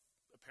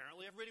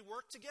 apparently everybody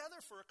worked together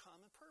for a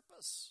common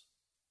purpose.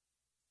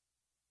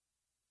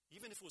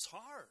 Even if it was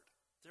hard,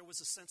 there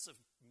was a sense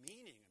of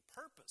meaning and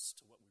purpose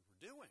to what we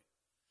were doing.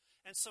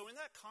 And so in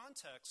that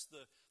context,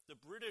 the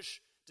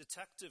British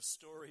detective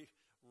story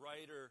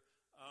writer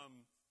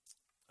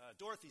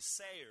Dorothy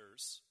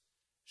Sayers,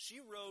 she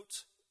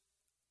wrote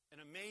an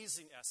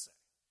amazing essay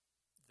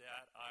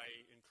that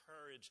I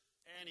encourage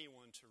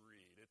anyone to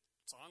read.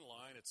 It's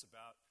online. It's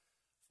about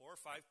 4 or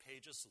 5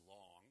 pages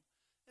long.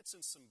 It's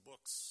in some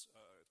books,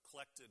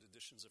 collected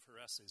editions of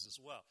her essays as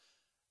well.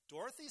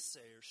 Dorothy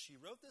Sayers, she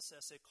wrote this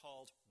essay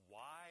called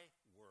Why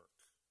Work?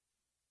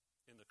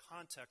 In the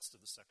context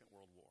of the Second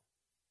World War.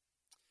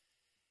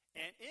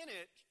 And in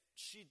it,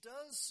 she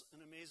does an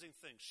amazing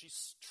thing. She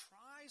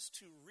tries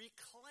to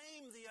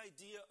reclaim the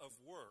idea of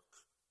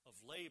work, of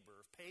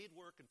labor, of paid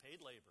work and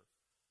paid labor.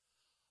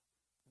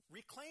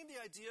 Reclaim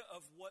the idea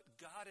of what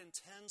God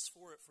intends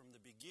for it from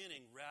the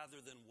beginning rather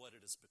than what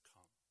it has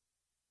become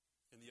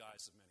in the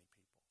eyes of many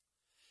people.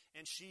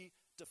 And she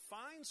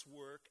defines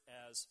work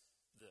as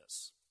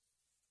this.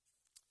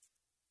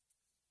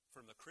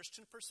 From the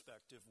Christian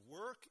perspective,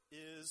 work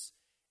is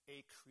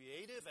a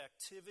creative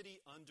activity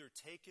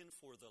undertaken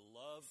for the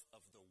love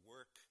of the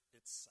work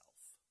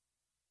itself.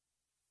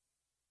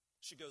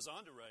 She goes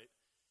on to write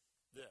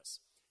this.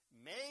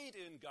 Made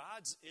in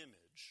God's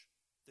image,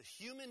 the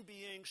human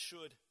being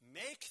should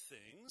make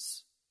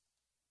things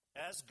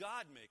as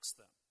God makes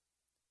them,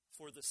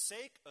 for the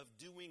sake of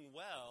doing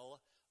well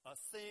a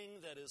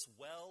thing that is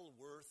well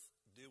worth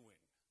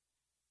doing.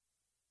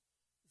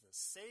 The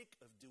sake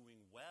of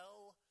doing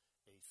well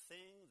a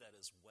thing that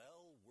is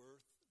well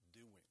worth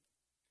doing.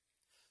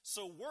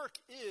 So work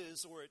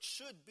is, or it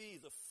should be,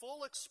 the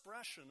full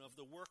expression of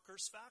the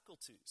worker's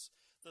faculties,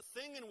 the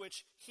thing in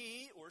which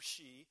he or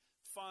she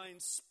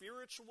finds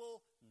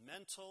spiritual,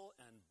 mental,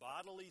 and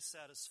bodily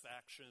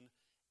satisfaction,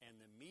 and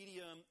the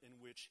medium in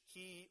which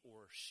he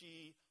or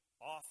she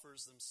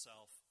offers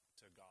themselves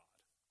to God.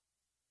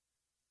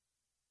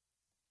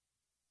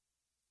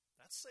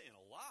 That's saying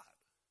a lot.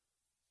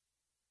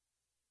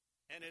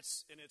 And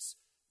it's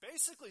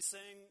basically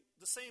saying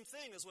the same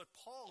thing as what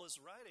Paul is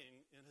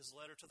writing in his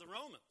letter to the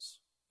Romans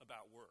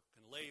about work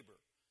and labor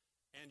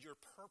and your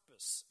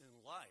purpose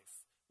in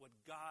life, what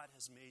God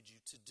has made you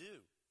to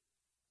do.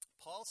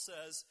 Paul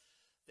says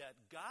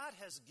that God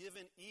has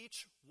given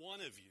each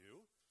one of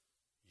you,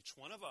 each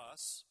one of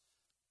us,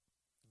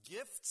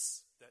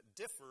 gifts that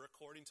differ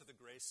according to the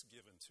grace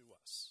given to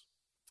us.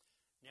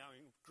 Now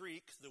in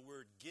Greek, the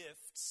word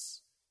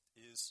gifts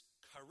is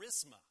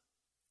charisma.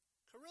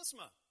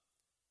 Charisma.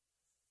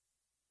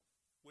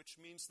 Which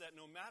means that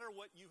no matter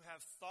what you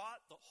have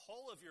thought the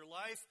whole of your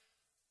life,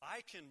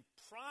 I can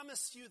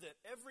promise you that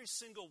every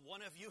single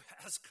one of you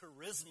has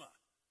charisma.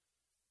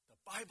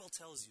 The Bible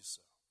tells you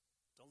so.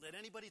 Don't let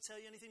anybody tell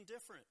you anything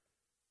different.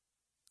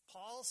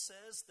 Paul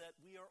says that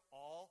we are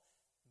all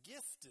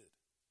gifted.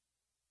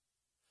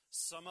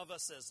 Some of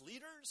us as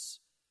leaders,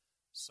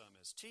 some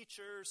as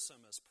teachers,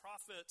 some as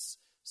prophets,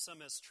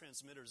 some as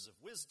transmitters of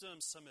wisdom,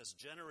 some as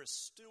generous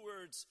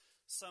stewards,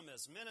 some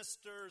as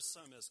ministers,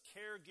 some as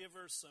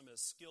caregivers, some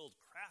as skilled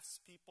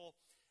craftspeople,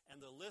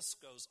 and the list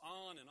goes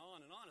on and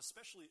on and on,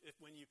 especially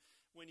when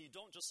you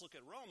don't just look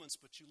at Romans,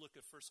 but you look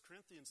at 1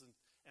 Corinthians and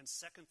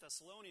 2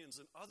 Thessalonians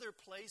and other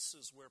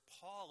places where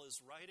Paul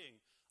is writing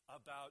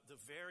about the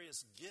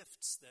various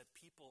gifts that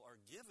people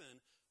are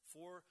given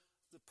for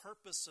the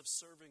purpose of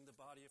serving the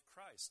body of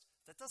Christ.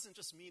 That doesn't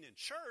just mean in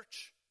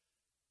church.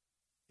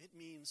 It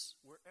means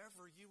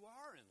wherever you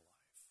are in life.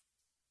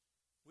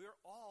 We're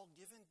all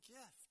given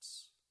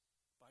gifts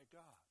by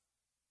God.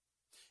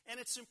 And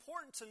it's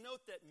important to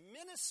note that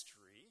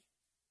ministry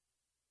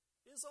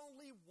is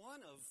only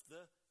one of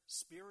the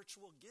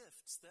spiritual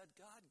gifts that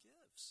God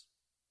gives.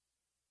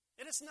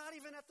 And it's not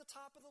even at the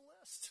top of the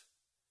list.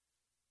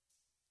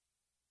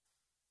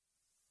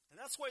 And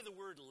that's why the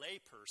word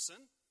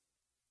layperson,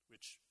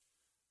 which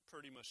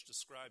pretty much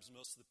describes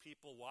most of the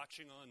people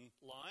watching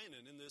online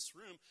and in this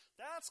room,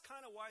 that's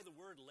kind of why the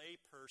word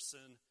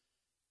layperson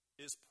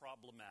is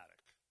problematic.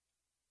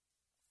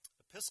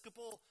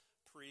 Episcopal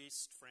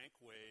priest Frank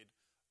Wade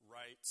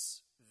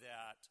writes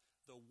that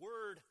the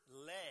word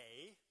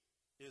lay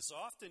is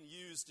often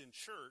used in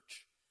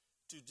church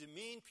to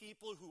demean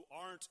people who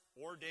aren't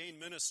ordained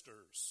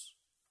ministers.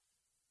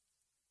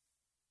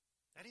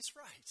 And he's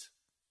right.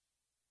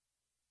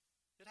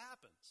 It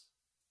happens.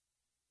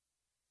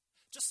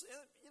 Just,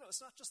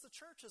 it's not just the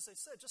church, as I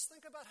said. Just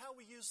think about how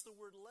we use the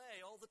word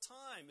lay all the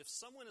time. If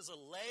someone is a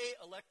lay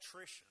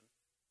electrician,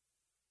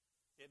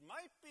 it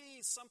might be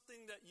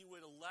something that you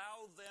would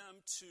allow them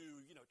to,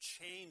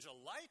 change a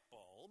light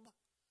bulb,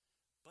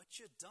 but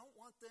you don't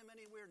want them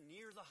anywhere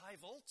near the high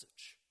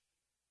voltage.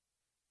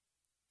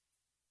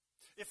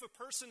 If a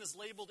person is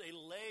labeled a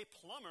lay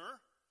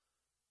plumber,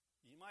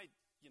 you might,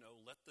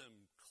 let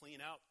them clean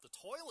out the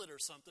toilet or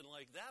something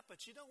like that,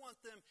 but you don't want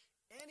them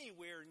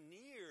anywhere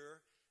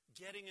near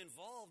getting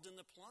involved in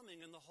the plumbing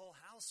in the whole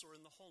house or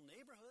in the whole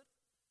neighborhood.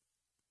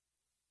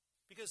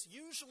 Because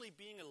usually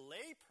being a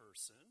lay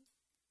person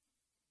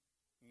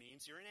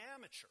means you're an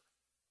amateur.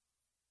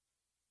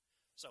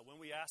 So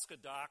when we ask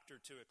a doctor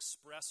to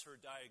express her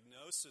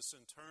diagnosis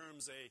in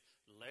terms a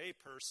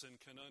layperson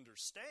can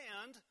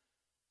understand,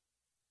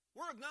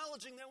 we're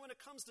acknowledging that when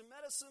it comes to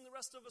medicine, the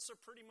rest of us are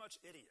pretty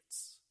much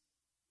idiots.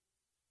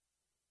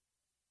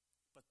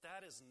 But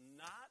that is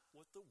not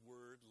what the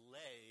word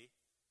lay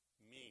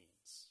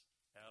means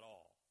at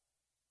all.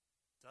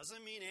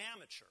 Doesn't mean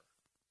amateur.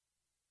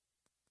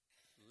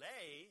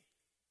 Lay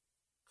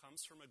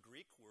comes from a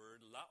Greek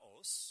word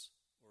laos,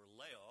 or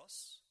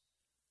laos,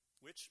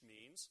 which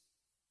means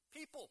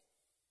people.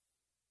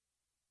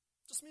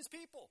 Just means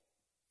people.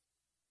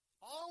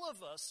 All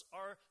of us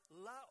are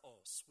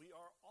laos. We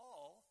are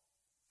all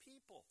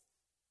people.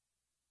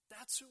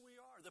 That's who we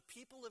are. The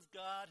people of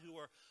God who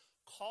are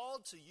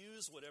called to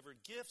use whatever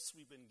gifts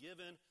we've been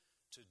given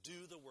to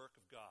do the work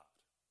of God.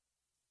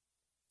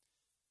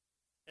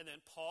 And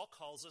then Paul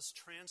calls us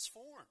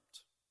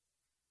transformed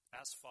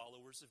as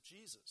followers of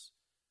Jesus.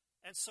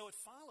 And so it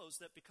follows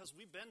that because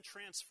we've been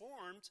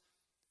transformed,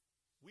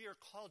 we are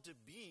called to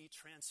be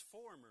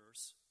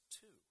transformers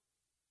too.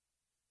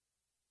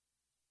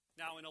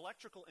 Now, in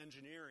electrical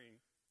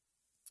engineering,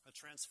 a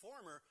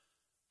transformer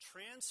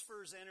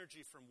transfers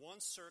energy from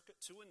one circuit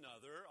to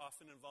another,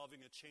 often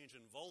involving a change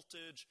in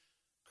voltage,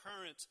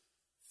 current,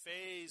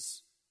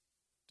 phase.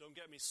 Don't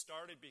get me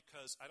started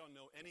because I don't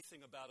know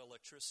anything about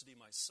electricity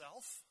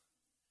myself.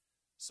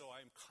 So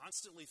I'm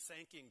constantly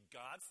thanking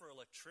God for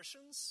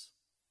electricians.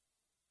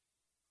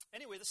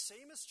 Anyway, the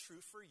same is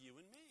true for you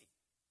and me.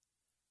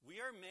 We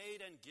are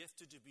made and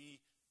gifted to be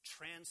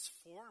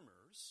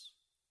transformers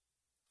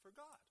for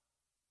God.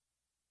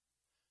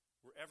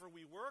 Wherever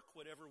we work,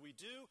 whatever we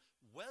do,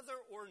 whether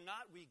or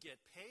not we get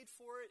paid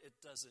for it, it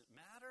doesn't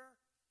matter.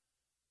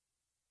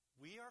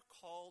 We are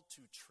called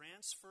to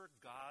transfer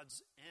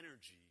God's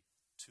energy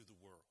to the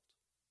world.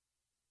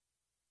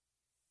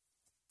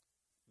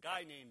 A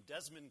guy named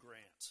Desmond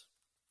Grant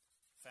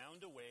found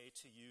a way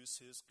to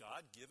use his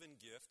God-given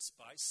gifts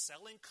by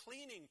selling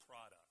cleaning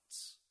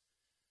products.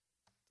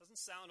 Doesn't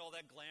sound all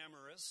that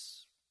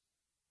glamorous,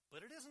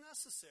 but it is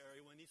necessary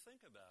when you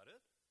think about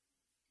it.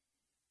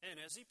 And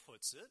as he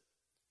puts it,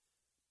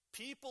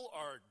 people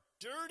are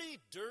dirty,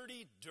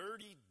 dirty,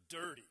 dirty,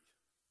 dirty.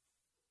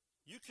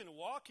 You can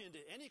walk into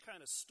any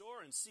kind of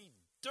store and see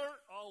dirt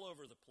all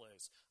over the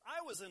place.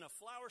 I was in a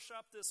flower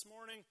shop this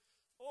morning.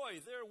 Boy,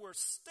 there were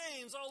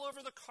stains all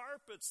over the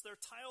carpets, their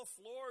tile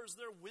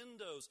floors, their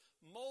windows,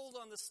 mold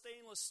on the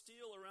stainless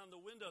steel around the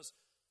windows.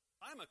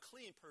 I'm a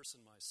clean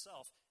person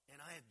myself,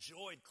 and I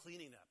enjoyed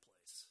cleaning that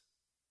place.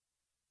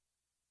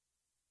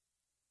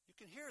 You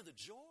can hear the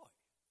joy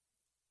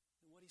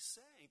in what he's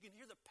saying. You can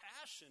hear the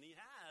passion he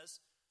has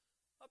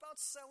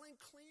about selling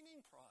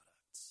cleaning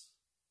products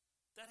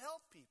that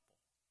help people.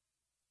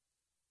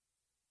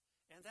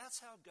 And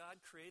that's how God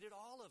created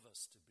all of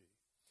us to be,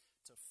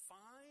 to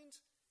find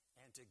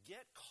and to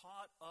get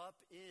caught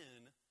up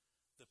in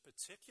the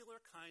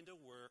particular kind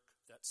of work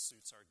that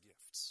suits our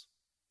gifts.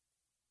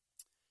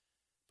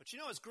 But you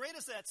know, as great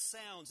as that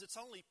sounds, it's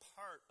only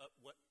part of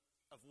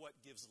what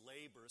gives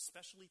labor,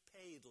 especially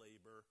paid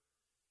labor,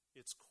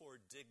 its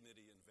core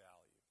dignity and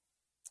value.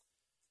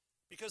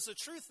 Because the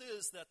truth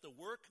is that the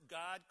work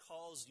God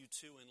calls you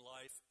to in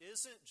life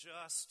isn't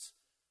just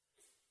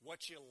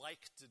what you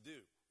like to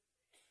do.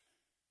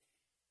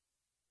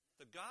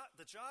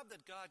 The job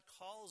that God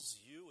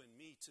calls you and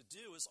me to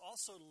do is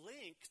also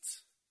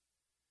linked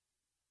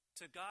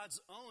to God's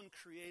own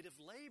creative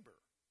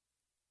labor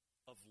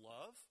of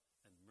love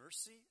and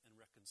mercy and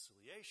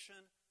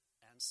reconciliation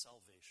and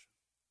salvation.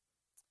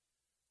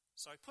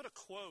 So I put a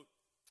quote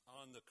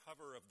on the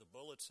cover of the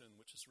bulletin,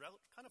 which is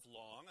kind of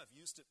long. I've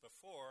used it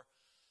before.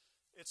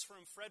 It's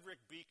from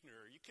Frederick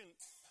Buechner. You can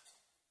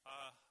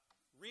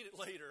read it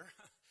later,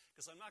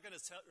 because I'm not going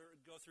to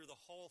go through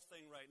the whole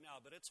thing right now,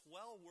 but it's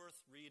well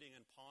worth reading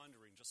and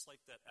pondering, just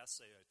like that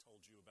essay I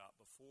told you about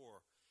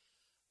before.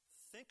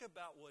 Think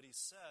about what he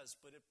says,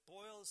 but it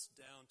boils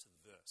down to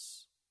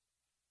this.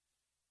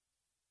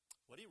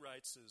 What he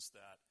writes is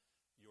that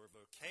your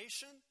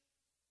vocation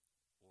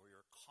or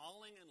your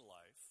calling in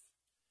life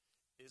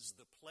is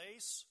the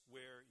place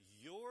where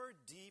your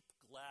deep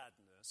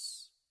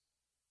gladness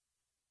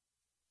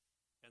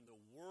and the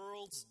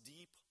world's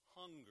deep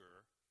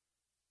hunger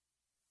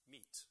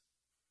meet.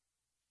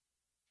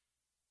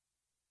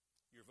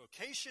 Your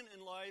vocation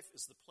in life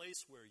is the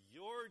place where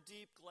your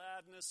deep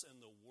gladness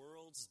and the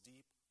world's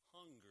deep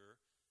hunger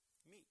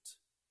meet.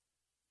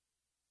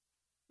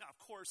 Now, of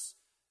course,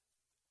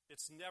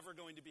 it's never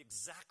going to be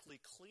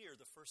exactly clear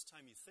the first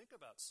time you think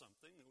about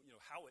something,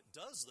 how it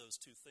does those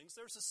two things.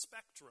 There's a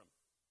spectrum,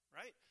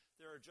 right?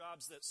 There are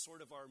jobs that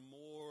sort of are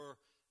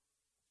more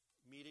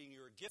meeting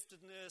your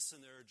giftedness, and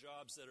there are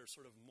jobs that are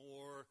sort of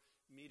more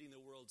meeting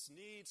the world's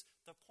needs.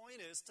 The point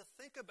is to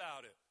think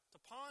about it,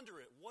 to ponder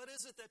it. What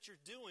is it that you're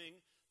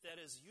doing that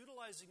is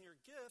utilizing your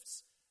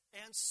gifts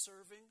and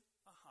serving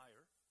a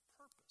higher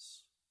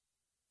purpose?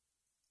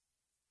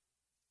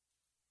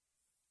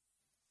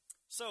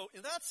 So,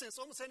 in that sense,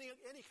 almost any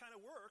kind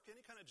of work,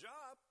 any kind of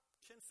job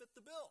can fit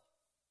the bill.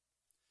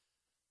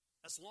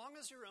 as long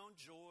as your own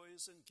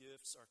joys and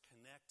gifts are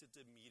connected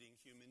to meeting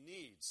human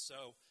needs.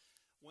 So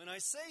when I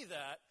say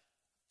that,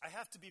 I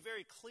have to be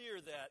very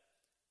clear that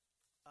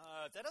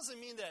that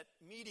doesn't mean that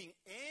meeting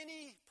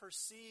any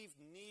perceived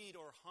need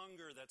or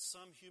hunger that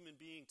some human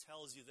being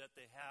tells you that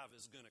they have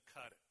is going to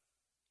cut it,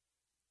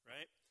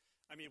 right?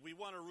 I mean, we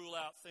want to rule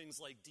out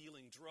things like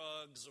dealing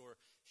drugs or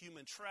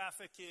human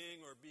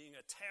trafficking or being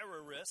a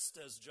terrorist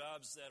as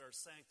jobs that are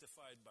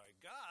sanctified by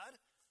God.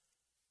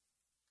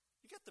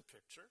 You get the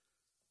picture.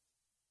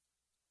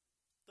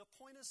 The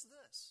point is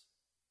this: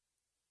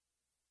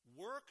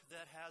 work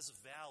that has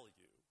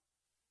value,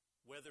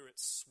 whether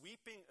it's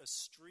sweeping a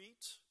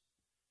street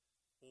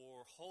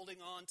or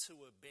holding on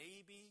to a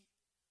baby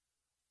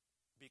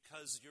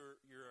because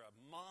you're a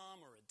mom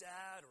or a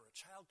dad or a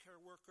child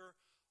care worker,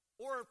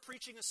 or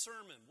preaching a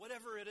sermon,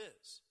 whatever it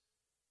is.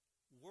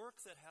 Work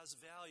that has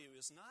value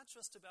is not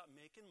just about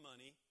making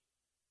money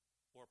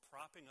or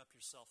propping up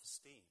your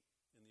self-esteem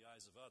in the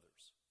eyes of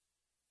others.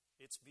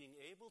 It's being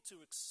able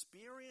to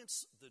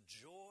experience the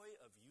joy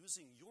of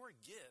using your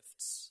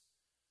gifts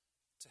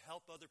to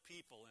help other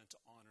people and to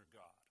honor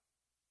God.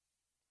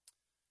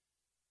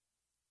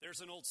 There's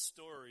an old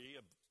story,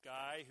 a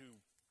guy who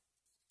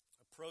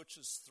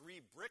approaches 3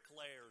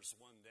 bricklayers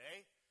one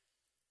day,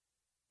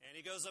 and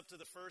he goes up to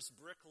the first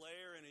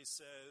bricklayer and he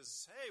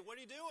says, "Hey, what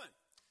are you doing?"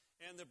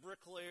 And the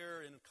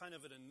bricklayer, in kind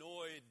of an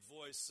annoyed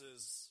voice,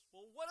 says,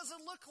 "Well, what does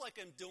it look like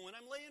I'm doing?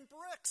 I'm laying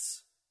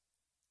bricks."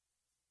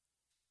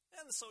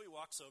 And so he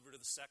walks over to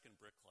the second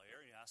bricklayer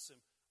and he asks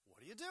him,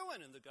 "What are you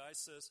doing?" And the guy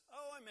says,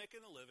 "Oh, I'm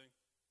making a living."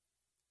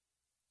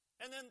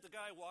 And then the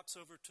guy walks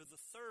over to the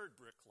third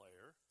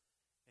bricklayer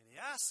and he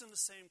asks him the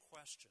same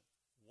question,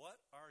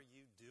 "What are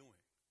you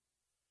doing?"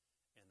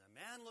 And the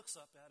man looks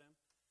up at him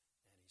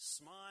and he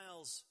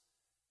smiles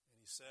and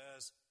he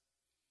says,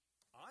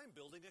 "I'm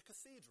building a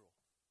cathedral."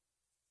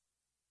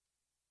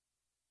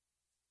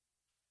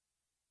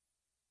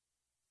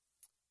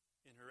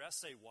 In her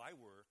essay, Why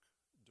Work?,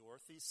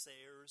 Dorothy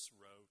Sayers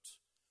wrote,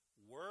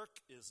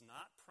 "Work is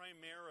not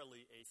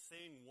primarily a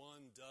thing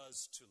one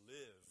does to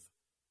live.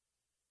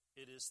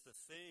 It is the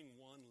thing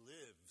one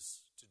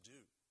lives to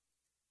do."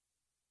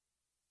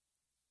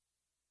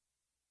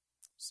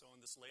 So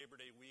on this Labor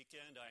Day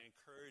weekend, I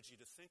encourage you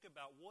to think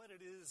about what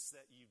it is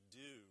that you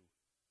do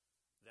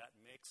that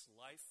makes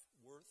life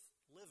worth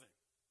living.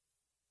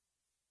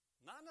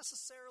 Not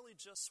necessarily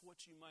just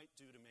what you might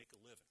do to make a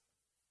living.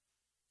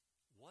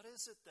 What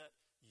is it that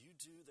you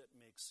do that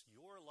makes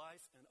your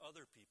life and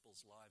other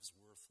people's lives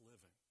worth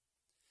living?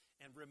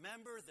 And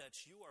remember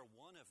that you are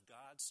one of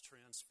God's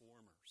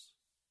transformers.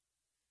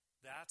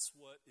 That's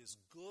what is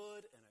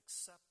good and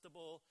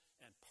acceptable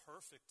and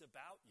perfect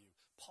about you.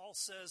 Paul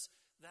says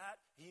that,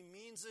 he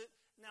means it.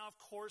 Now, of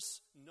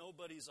course,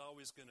 nobody's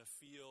always going to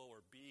feel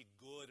or be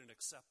good and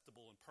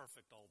acceptable and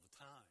perfect all the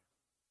time.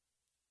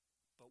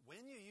 But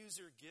when you use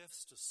your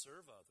gifts to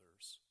serve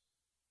others,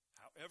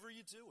 however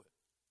you do it,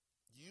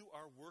 you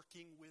are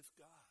working with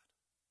God.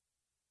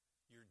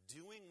 You're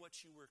doing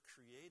what you were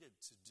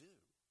created to do.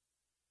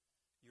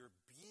 You're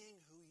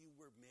being who you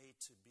were made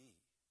to be.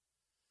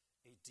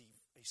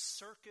 A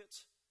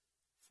circuit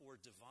for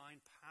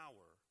divine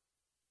power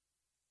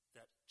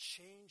that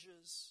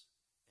changes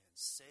and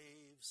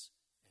saves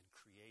and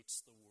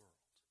creates the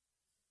world.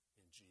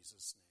 In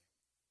Jesus' name,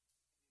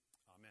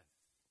 amen.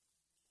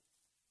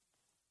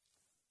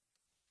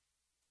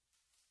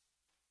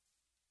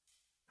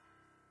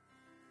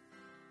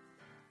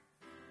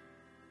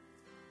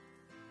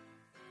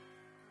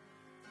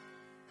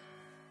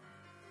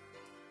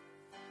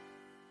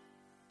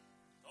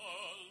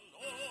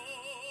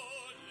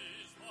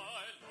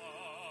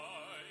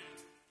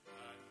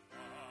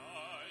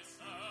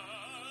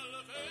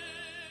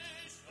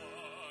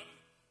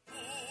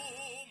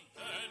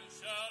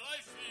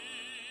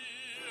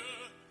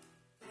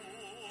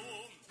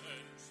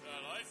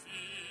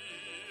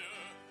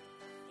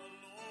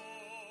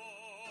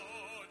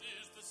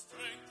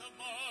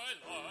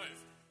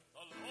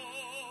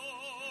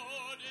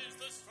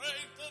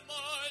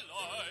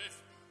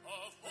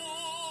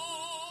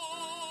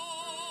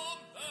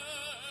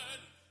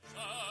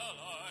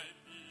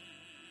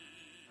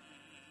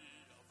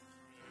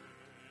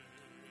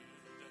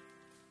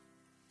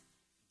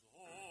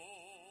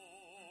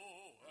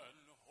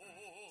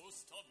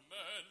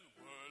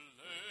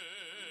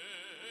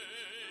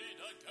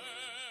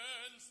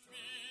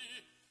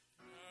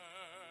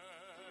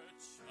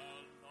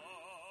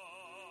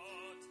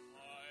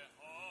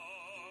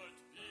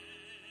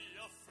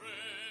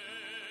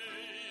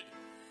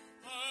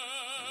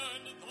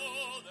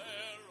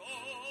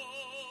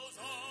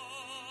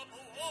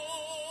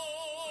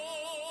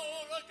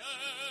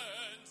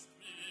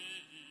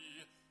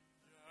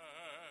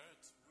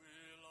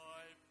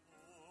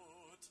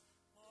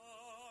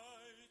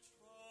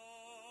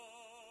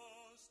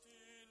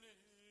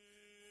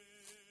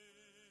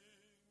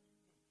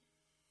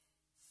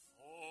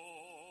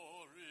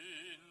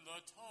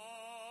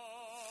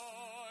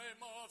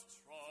 Time of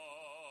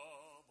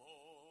trouble,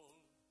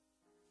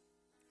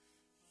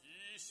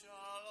 he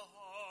shall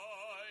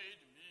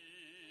hide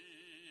me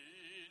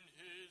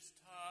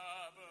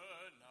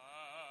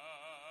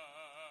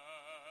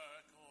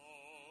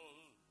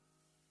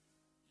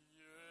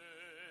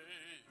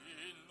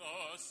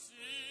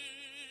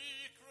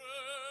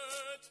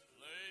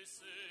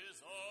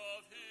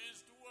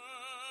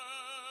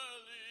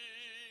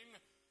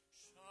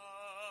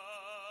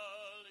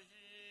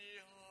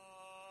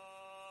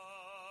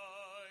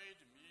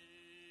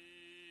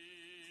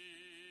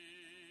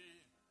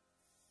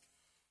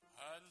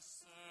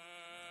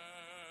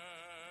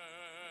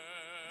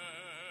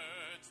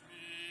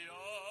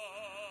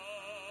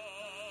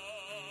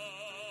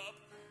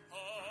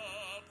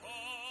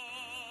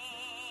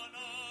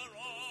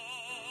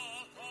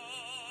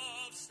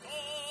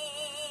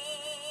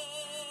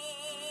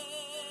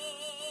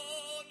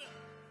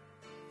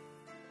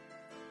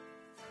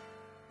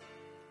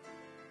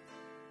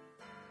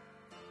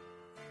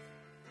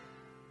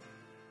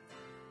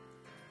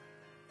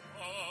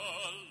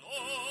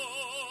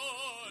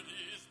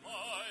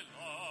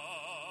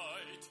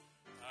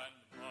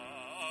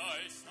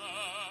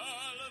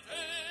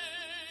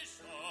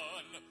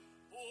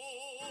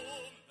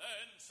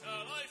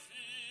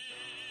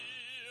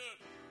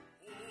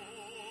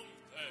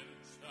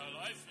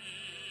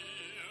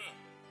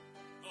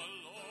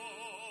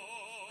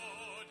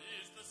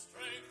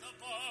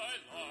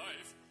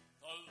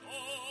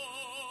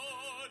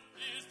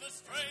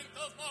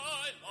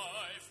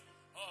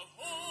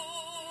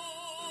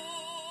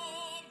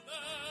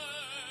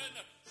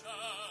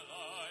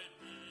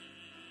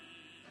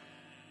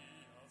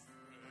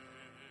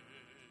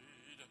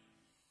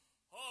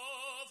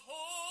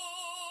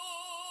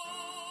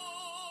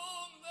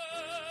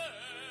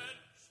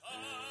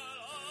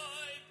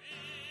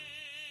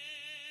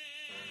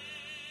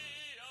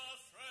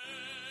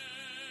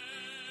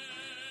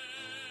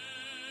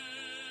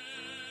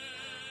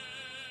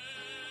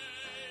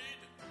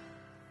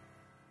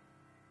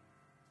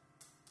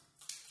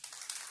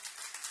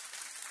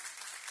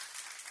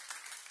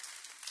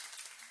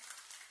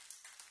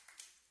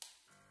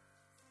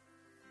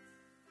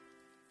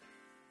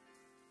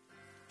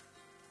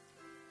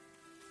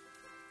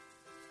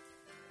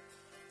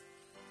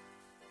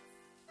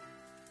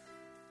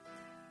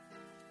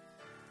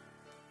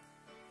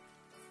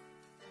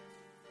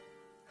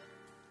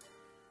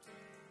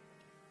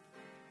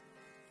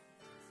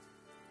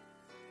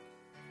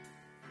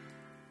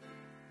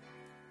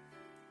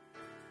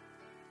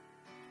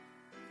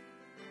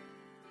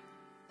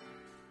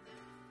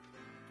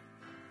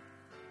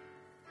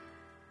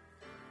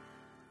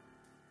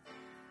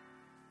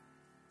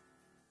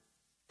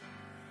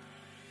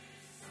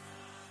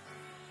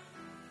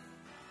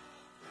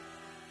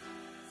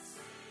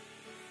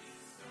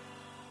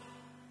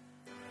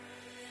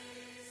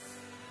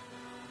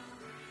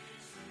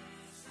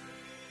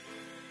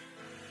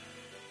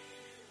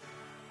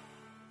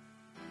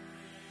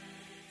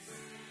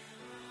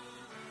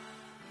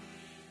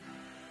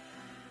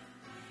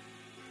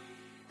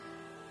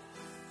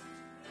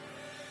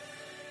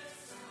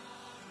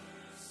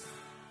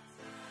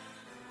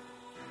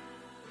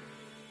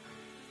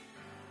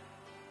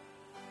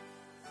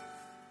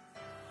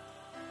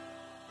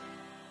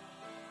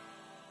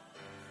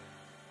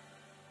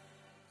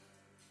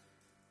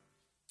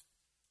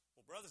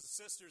brothers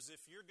and sisters,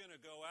 if you're going to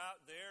go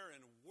out there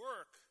and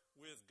work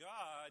with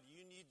God,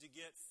 you need to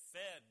get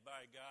fed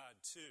by God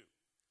too.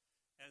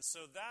 And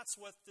so that's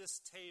what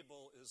this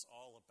table is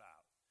all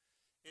about.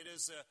 It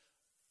is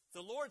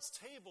the Lord's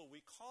table, we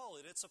call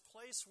it. It's a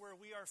place where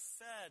we are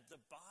fed the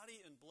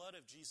body and blood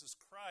of Jesus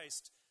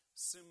Christ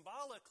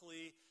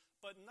symbolically,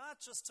 but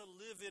not just to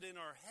live it in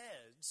our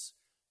heads,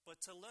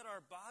 but to let our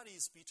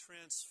bodies be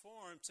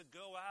transformed to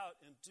go out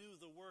and do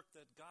the work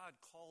that God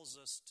calls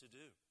us to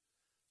do,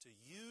 to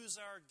use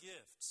our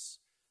gifts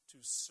to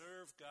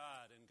serve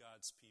God and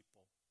God's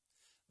people.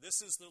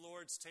 This is the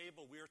Lord's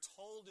table. We are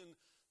told in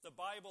the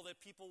Bible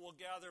that people will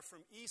gather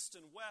from east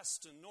and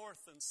west and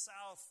north and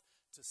south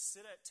to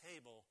sit at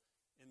table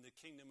in the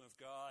kingdom of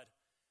God.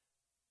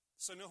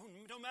 So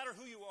no matter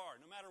who you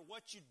are, no matter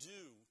what you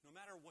do, no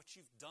matter what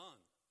you've done,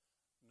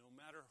 no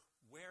matter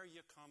where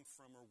you come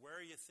from or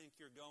where you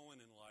think you're going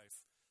in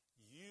life,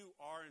 you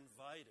are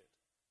invited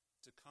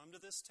to come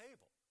to this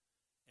table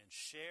and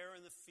share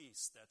in the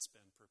feast that's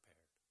been prepared.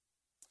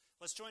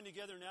 Let's join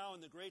together now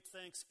in the great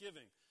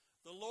thanksgiving.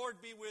 The Lord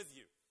be with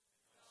you.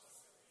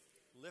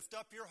 Lift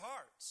up your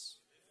hearts.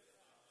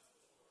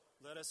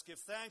 Let us give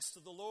thanks to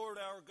the Lord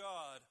our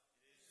God.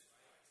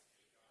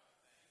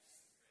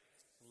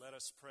 Let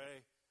us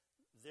pray.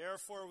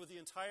 Therefore, with the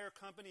entire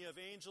company of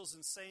angels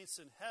and saints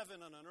in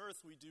heaven and on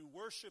earth, we do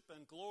worship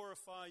and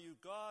glorify you,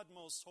 God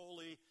most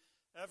holy,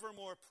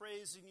 evermore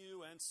praising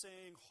you and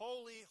saying,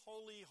 Holy,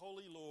 holy,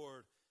 holy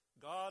Lord,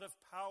 God of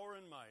power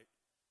and might.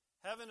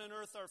 Heaven and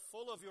earth are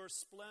full of your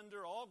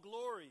splendor. All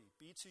glory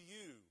be to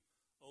you,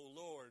 O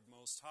Lord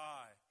most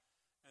high.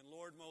 And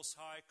Lord most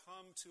high,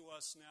 come to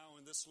us now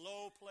in this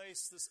low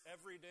place, this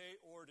everyday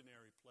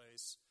ordinary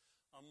place,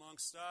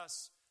 amongst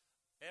us,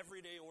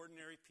 everyday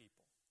ordinary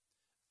people.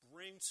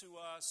 Bring to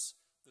us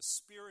the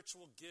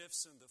spiritual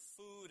gifts and the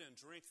food and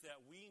drink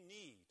that we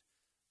need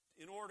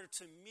in order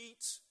to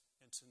meet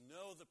and to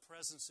know the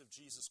presence of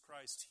Jesus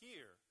Christ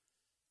here,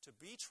 to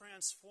be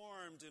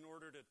transformed in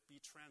order to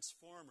be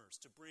transformers,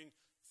 to bring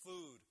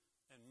food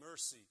and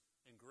mercy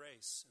and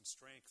grace and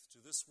strength to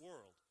this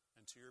world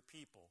and to your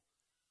people.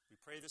 We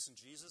pray this in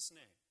Jesus'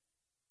 name.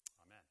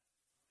 Amen.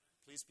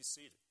 Please be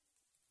seated.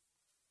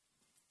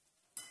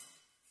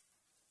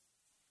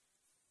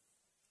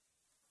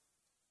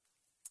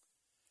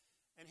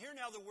 And hear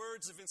now the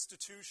words of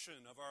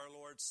institution of our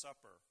Lord's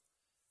Supper.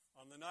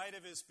 On the night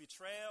of his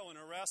betrayal and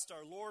arrest,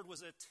 our Lord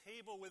was at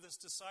table with his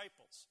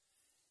disciples.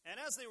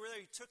 And as they were there,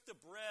 he took the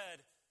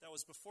bread that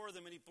was before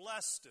them, and he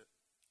blessed it,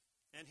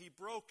 and he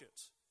broke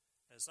it.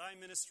 As I,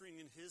 ministering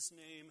in his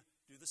name,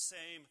 do the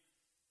same.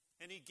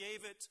 And he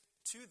gave it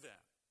to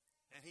them.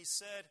 And he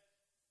said,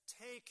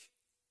 Take,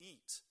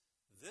 eat.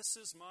 This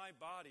is my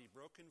body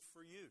broken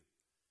for you.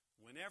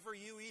 Whenever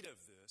you eat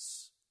of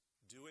this,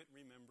 do it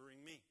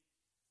remembering me.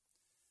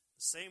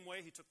 The same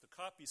way he took the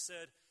cup, he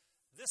said,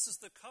 This is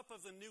the cup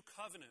of the new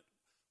covenant,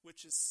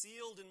 which is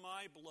sealed in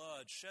my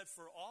blood, shed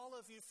for all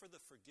of you for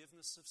the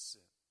forgiveness of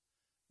sin.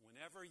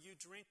 Whenever you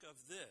drink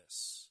of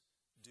this,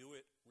 do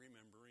it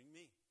remembering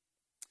me.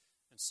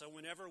 And so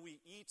whenever we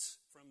eat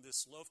from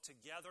this loaf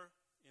together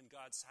in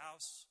God's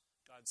house,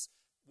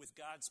 with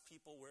God's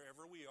people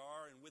wherever we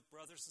are, and with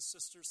brothers and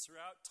sisters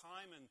throughout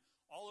time and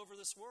all over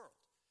this world,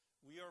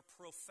 we are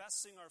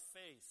professing our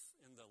faith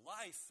in the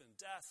life and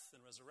death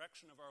and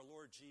resurrection of our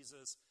Lord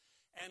Jesus,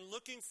 and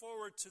looking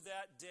forward to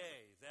that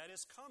day that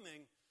is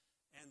coming,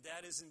 and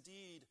that is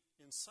indeed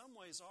in some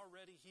ways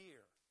already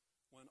here,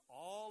 when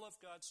all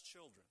of God's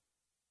children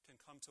can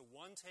come to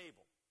one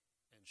table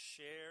and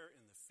share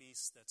in the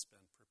feast that's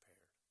been prepared.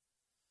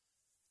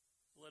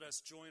 Let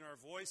us join our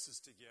voices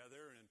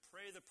together and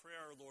pray the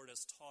prayer our Lord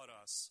has taught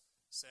us,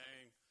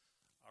 saying,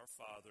 Our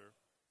Father,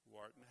 who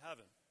art in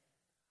heaven,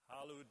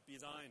 hallowed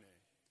be thy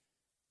name.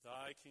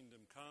 Thy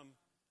kingdom come,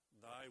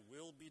 thy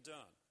will be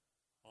done,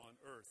 on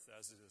earth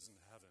as it is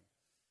in heaven.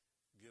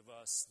 Give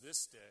us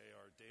this day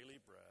our daily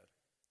bread,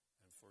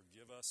 and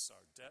forgive us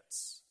our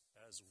debts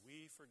as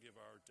we forgive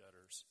our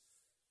debtors.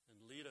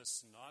 And lead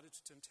us not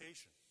into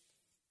temptation.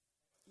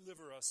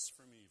 Deliver us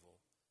from evil,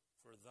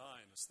 for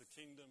thine is the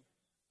kingdom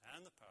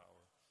and the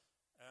power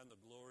and the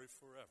glory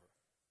forever.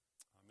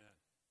 Amen.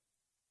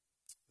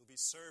 We'll be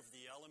served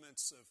the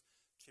elements of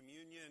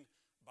communion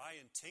by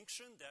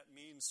intinction. That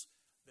means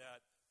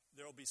that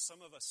there will be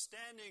some of us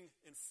standing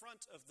in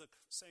front of the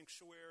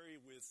sanctuary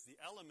with the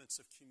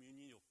elements of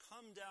communion. You'll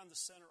come down the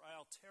center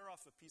aisle, tear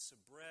off a piece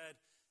of bread,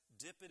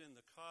 dip it in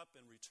the cup,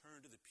 and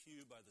return to the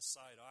pew by the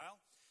side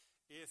aisle.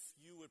 If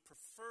you would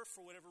prefer,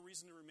 for whatever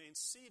reason, to remain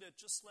seated,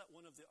 just let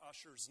one of the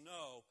ushers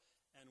know,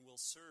 and we'll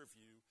serve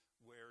you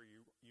where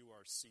you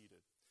are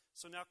seated.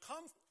 So now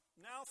come,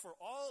 for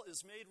all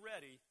is made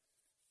ready,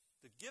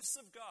 the gifts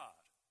of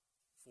God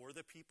for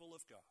the people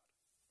of God.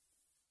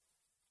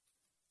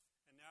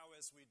 And now,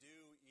 as we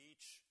do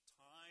each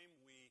time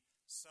we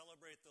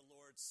celebrate the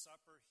Lord's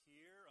Supper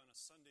here on a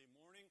Sunday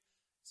morning,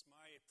 it's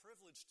my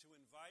privilege to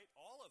invite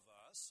all of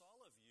us,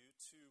 all of you,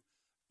 to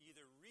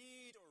either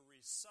read or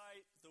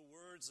recite the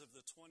words of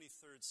the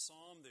 23rd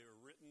Psalm. They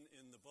are written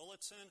in the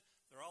bulletin.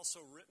 They're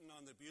also written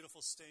on the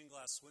beautiful stained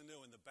glass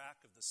window in the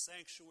back of the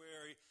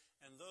sanctuary.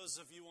 And those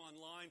of you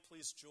online,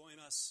 please join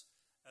us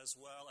as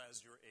well as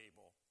you're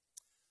able.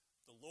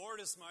 The Lord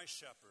is my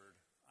shepherd,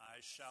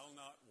 I shall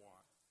not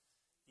want.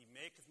 He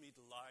maketh me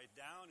to lie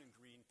down in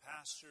green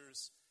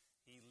pastures.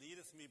 He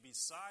leadeth me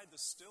beside the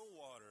still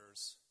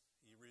waters.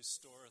 He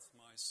restoreth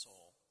my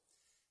soul.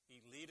 He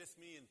leadeth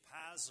me in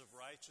paths of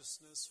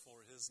righteousness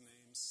for his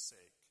name's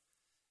sake.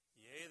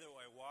 Yea, though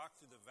I walk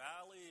through the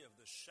valley of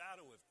the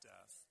shadow of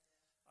death,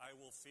 I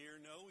will fear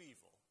no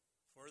evil,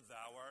 for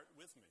thou art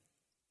with me.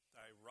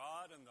 Thy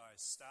rod and thy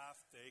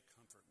staff, they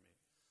comfort me.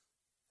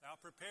 Thou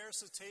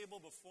preparest a table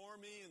before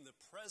me in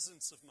the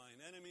presence of mine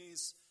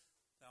enemies.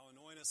 Thou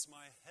anointest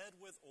my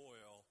head with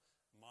oil,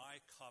 my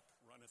cup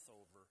runneth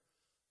over.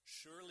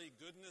 Surely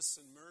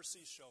goodness and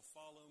mercy shall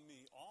follow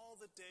me all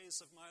the days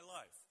of my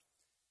life,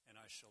 and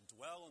I shall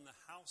dwell in the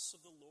house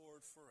of the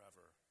Lord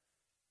forever.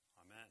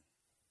 Amen.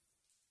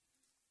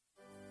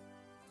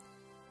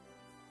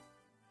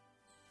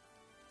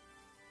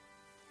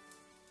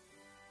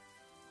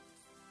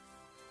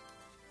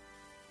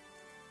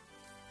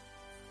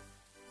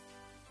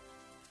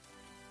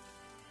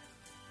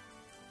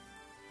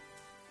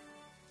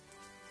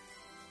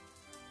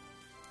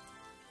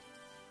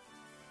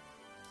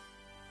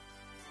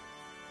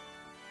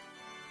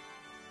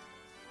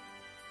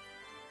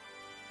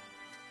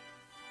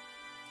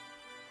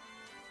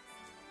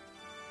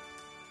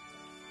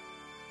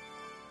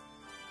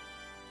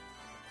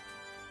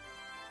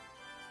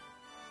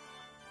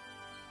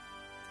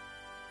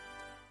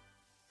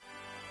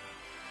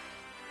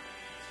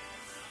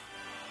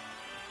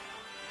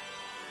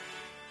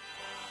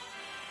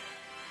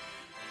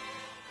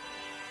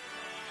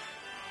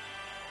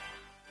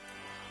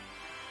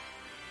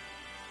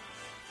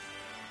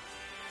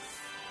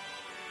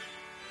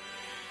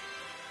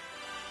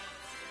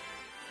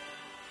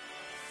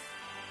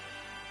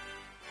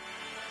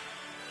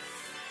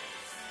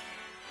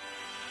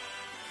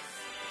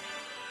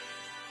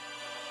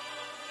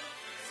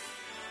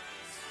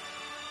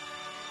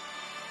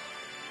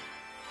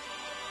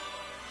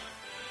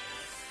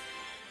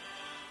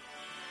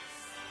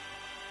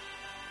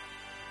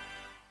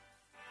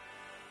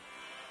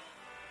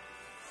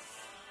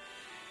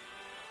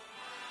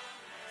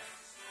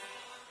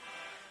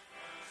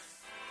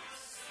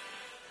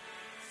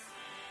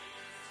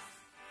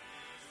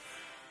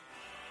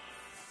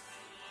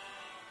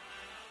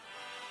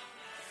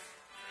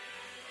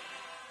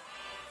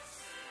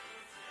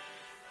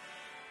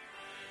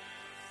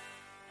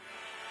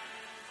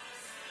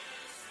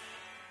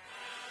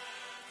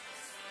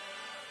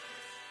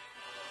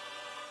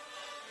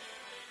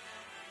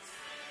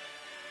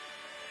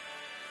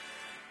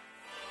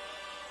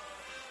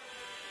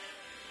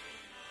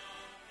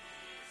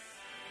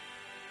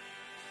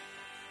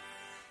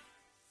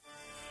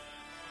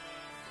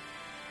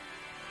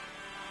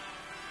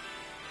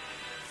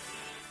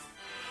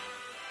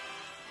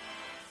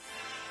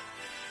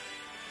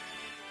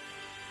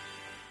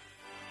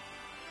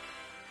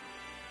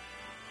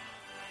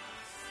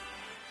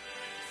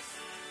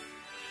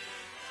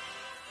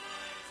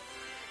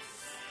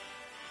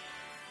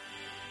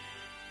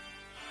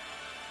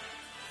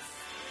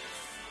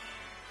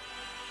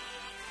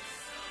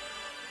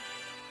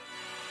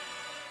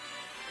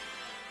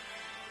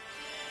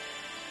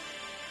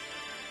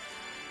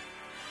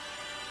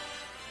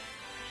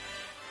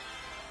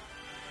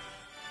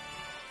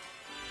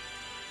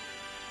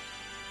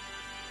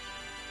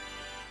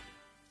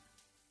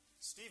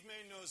 Steve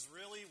May knows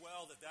really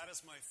well that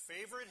is my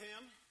favorite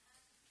hymn,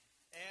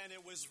 and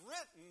it was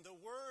written, the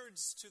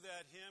words to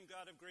that hymn,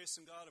 God of Grace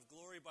and God of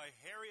Glory, by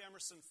Harry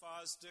Emerson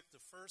Fosdick,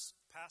 the first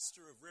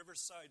pastor of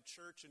Riverside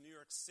Church in New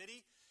York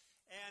City,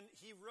 and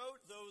he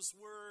wrote those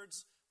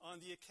words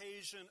on the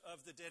occasion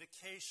of the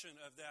dedication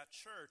of that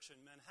church in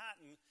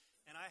Manhattan,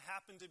 and I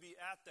happened to be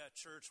at that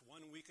church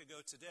 1 week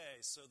ago today,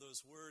 so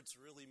those words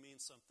really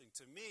mean something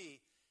to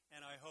me,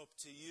 and I hope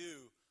to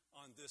you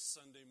on this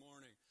Sunday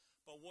morning.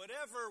 But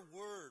whatever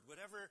word,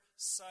 whatever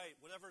sight,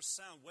 whatever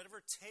sound,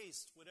 whatever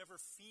taste, whatever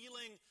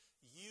feeling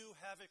you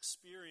have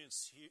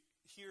experienced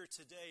here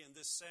today in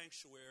this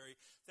sanctuary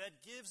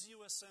that gives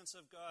you a sense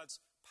of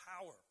God's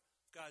power,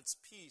 God's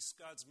peace,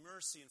 God's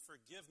mercy and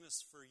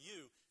forgiveness for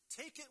you,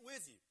 take it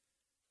with you.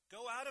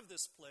 Go out of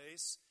this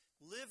place,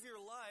 live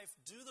your life,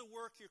 do the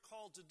work you're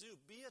called to do.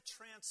 Be a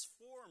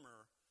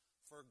transformer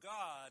for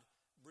God,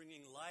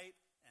 bringing light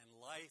and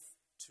life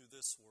to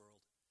this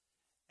world.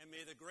 And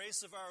may the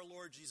grace of our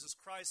Lord Jesus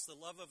Christ, the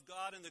love of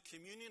God, and the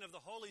communion of the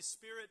Holy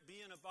Spirit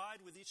be and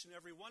abide with each and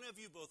every one of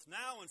you, both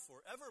now and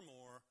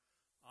forevermore.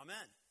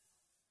 Amen.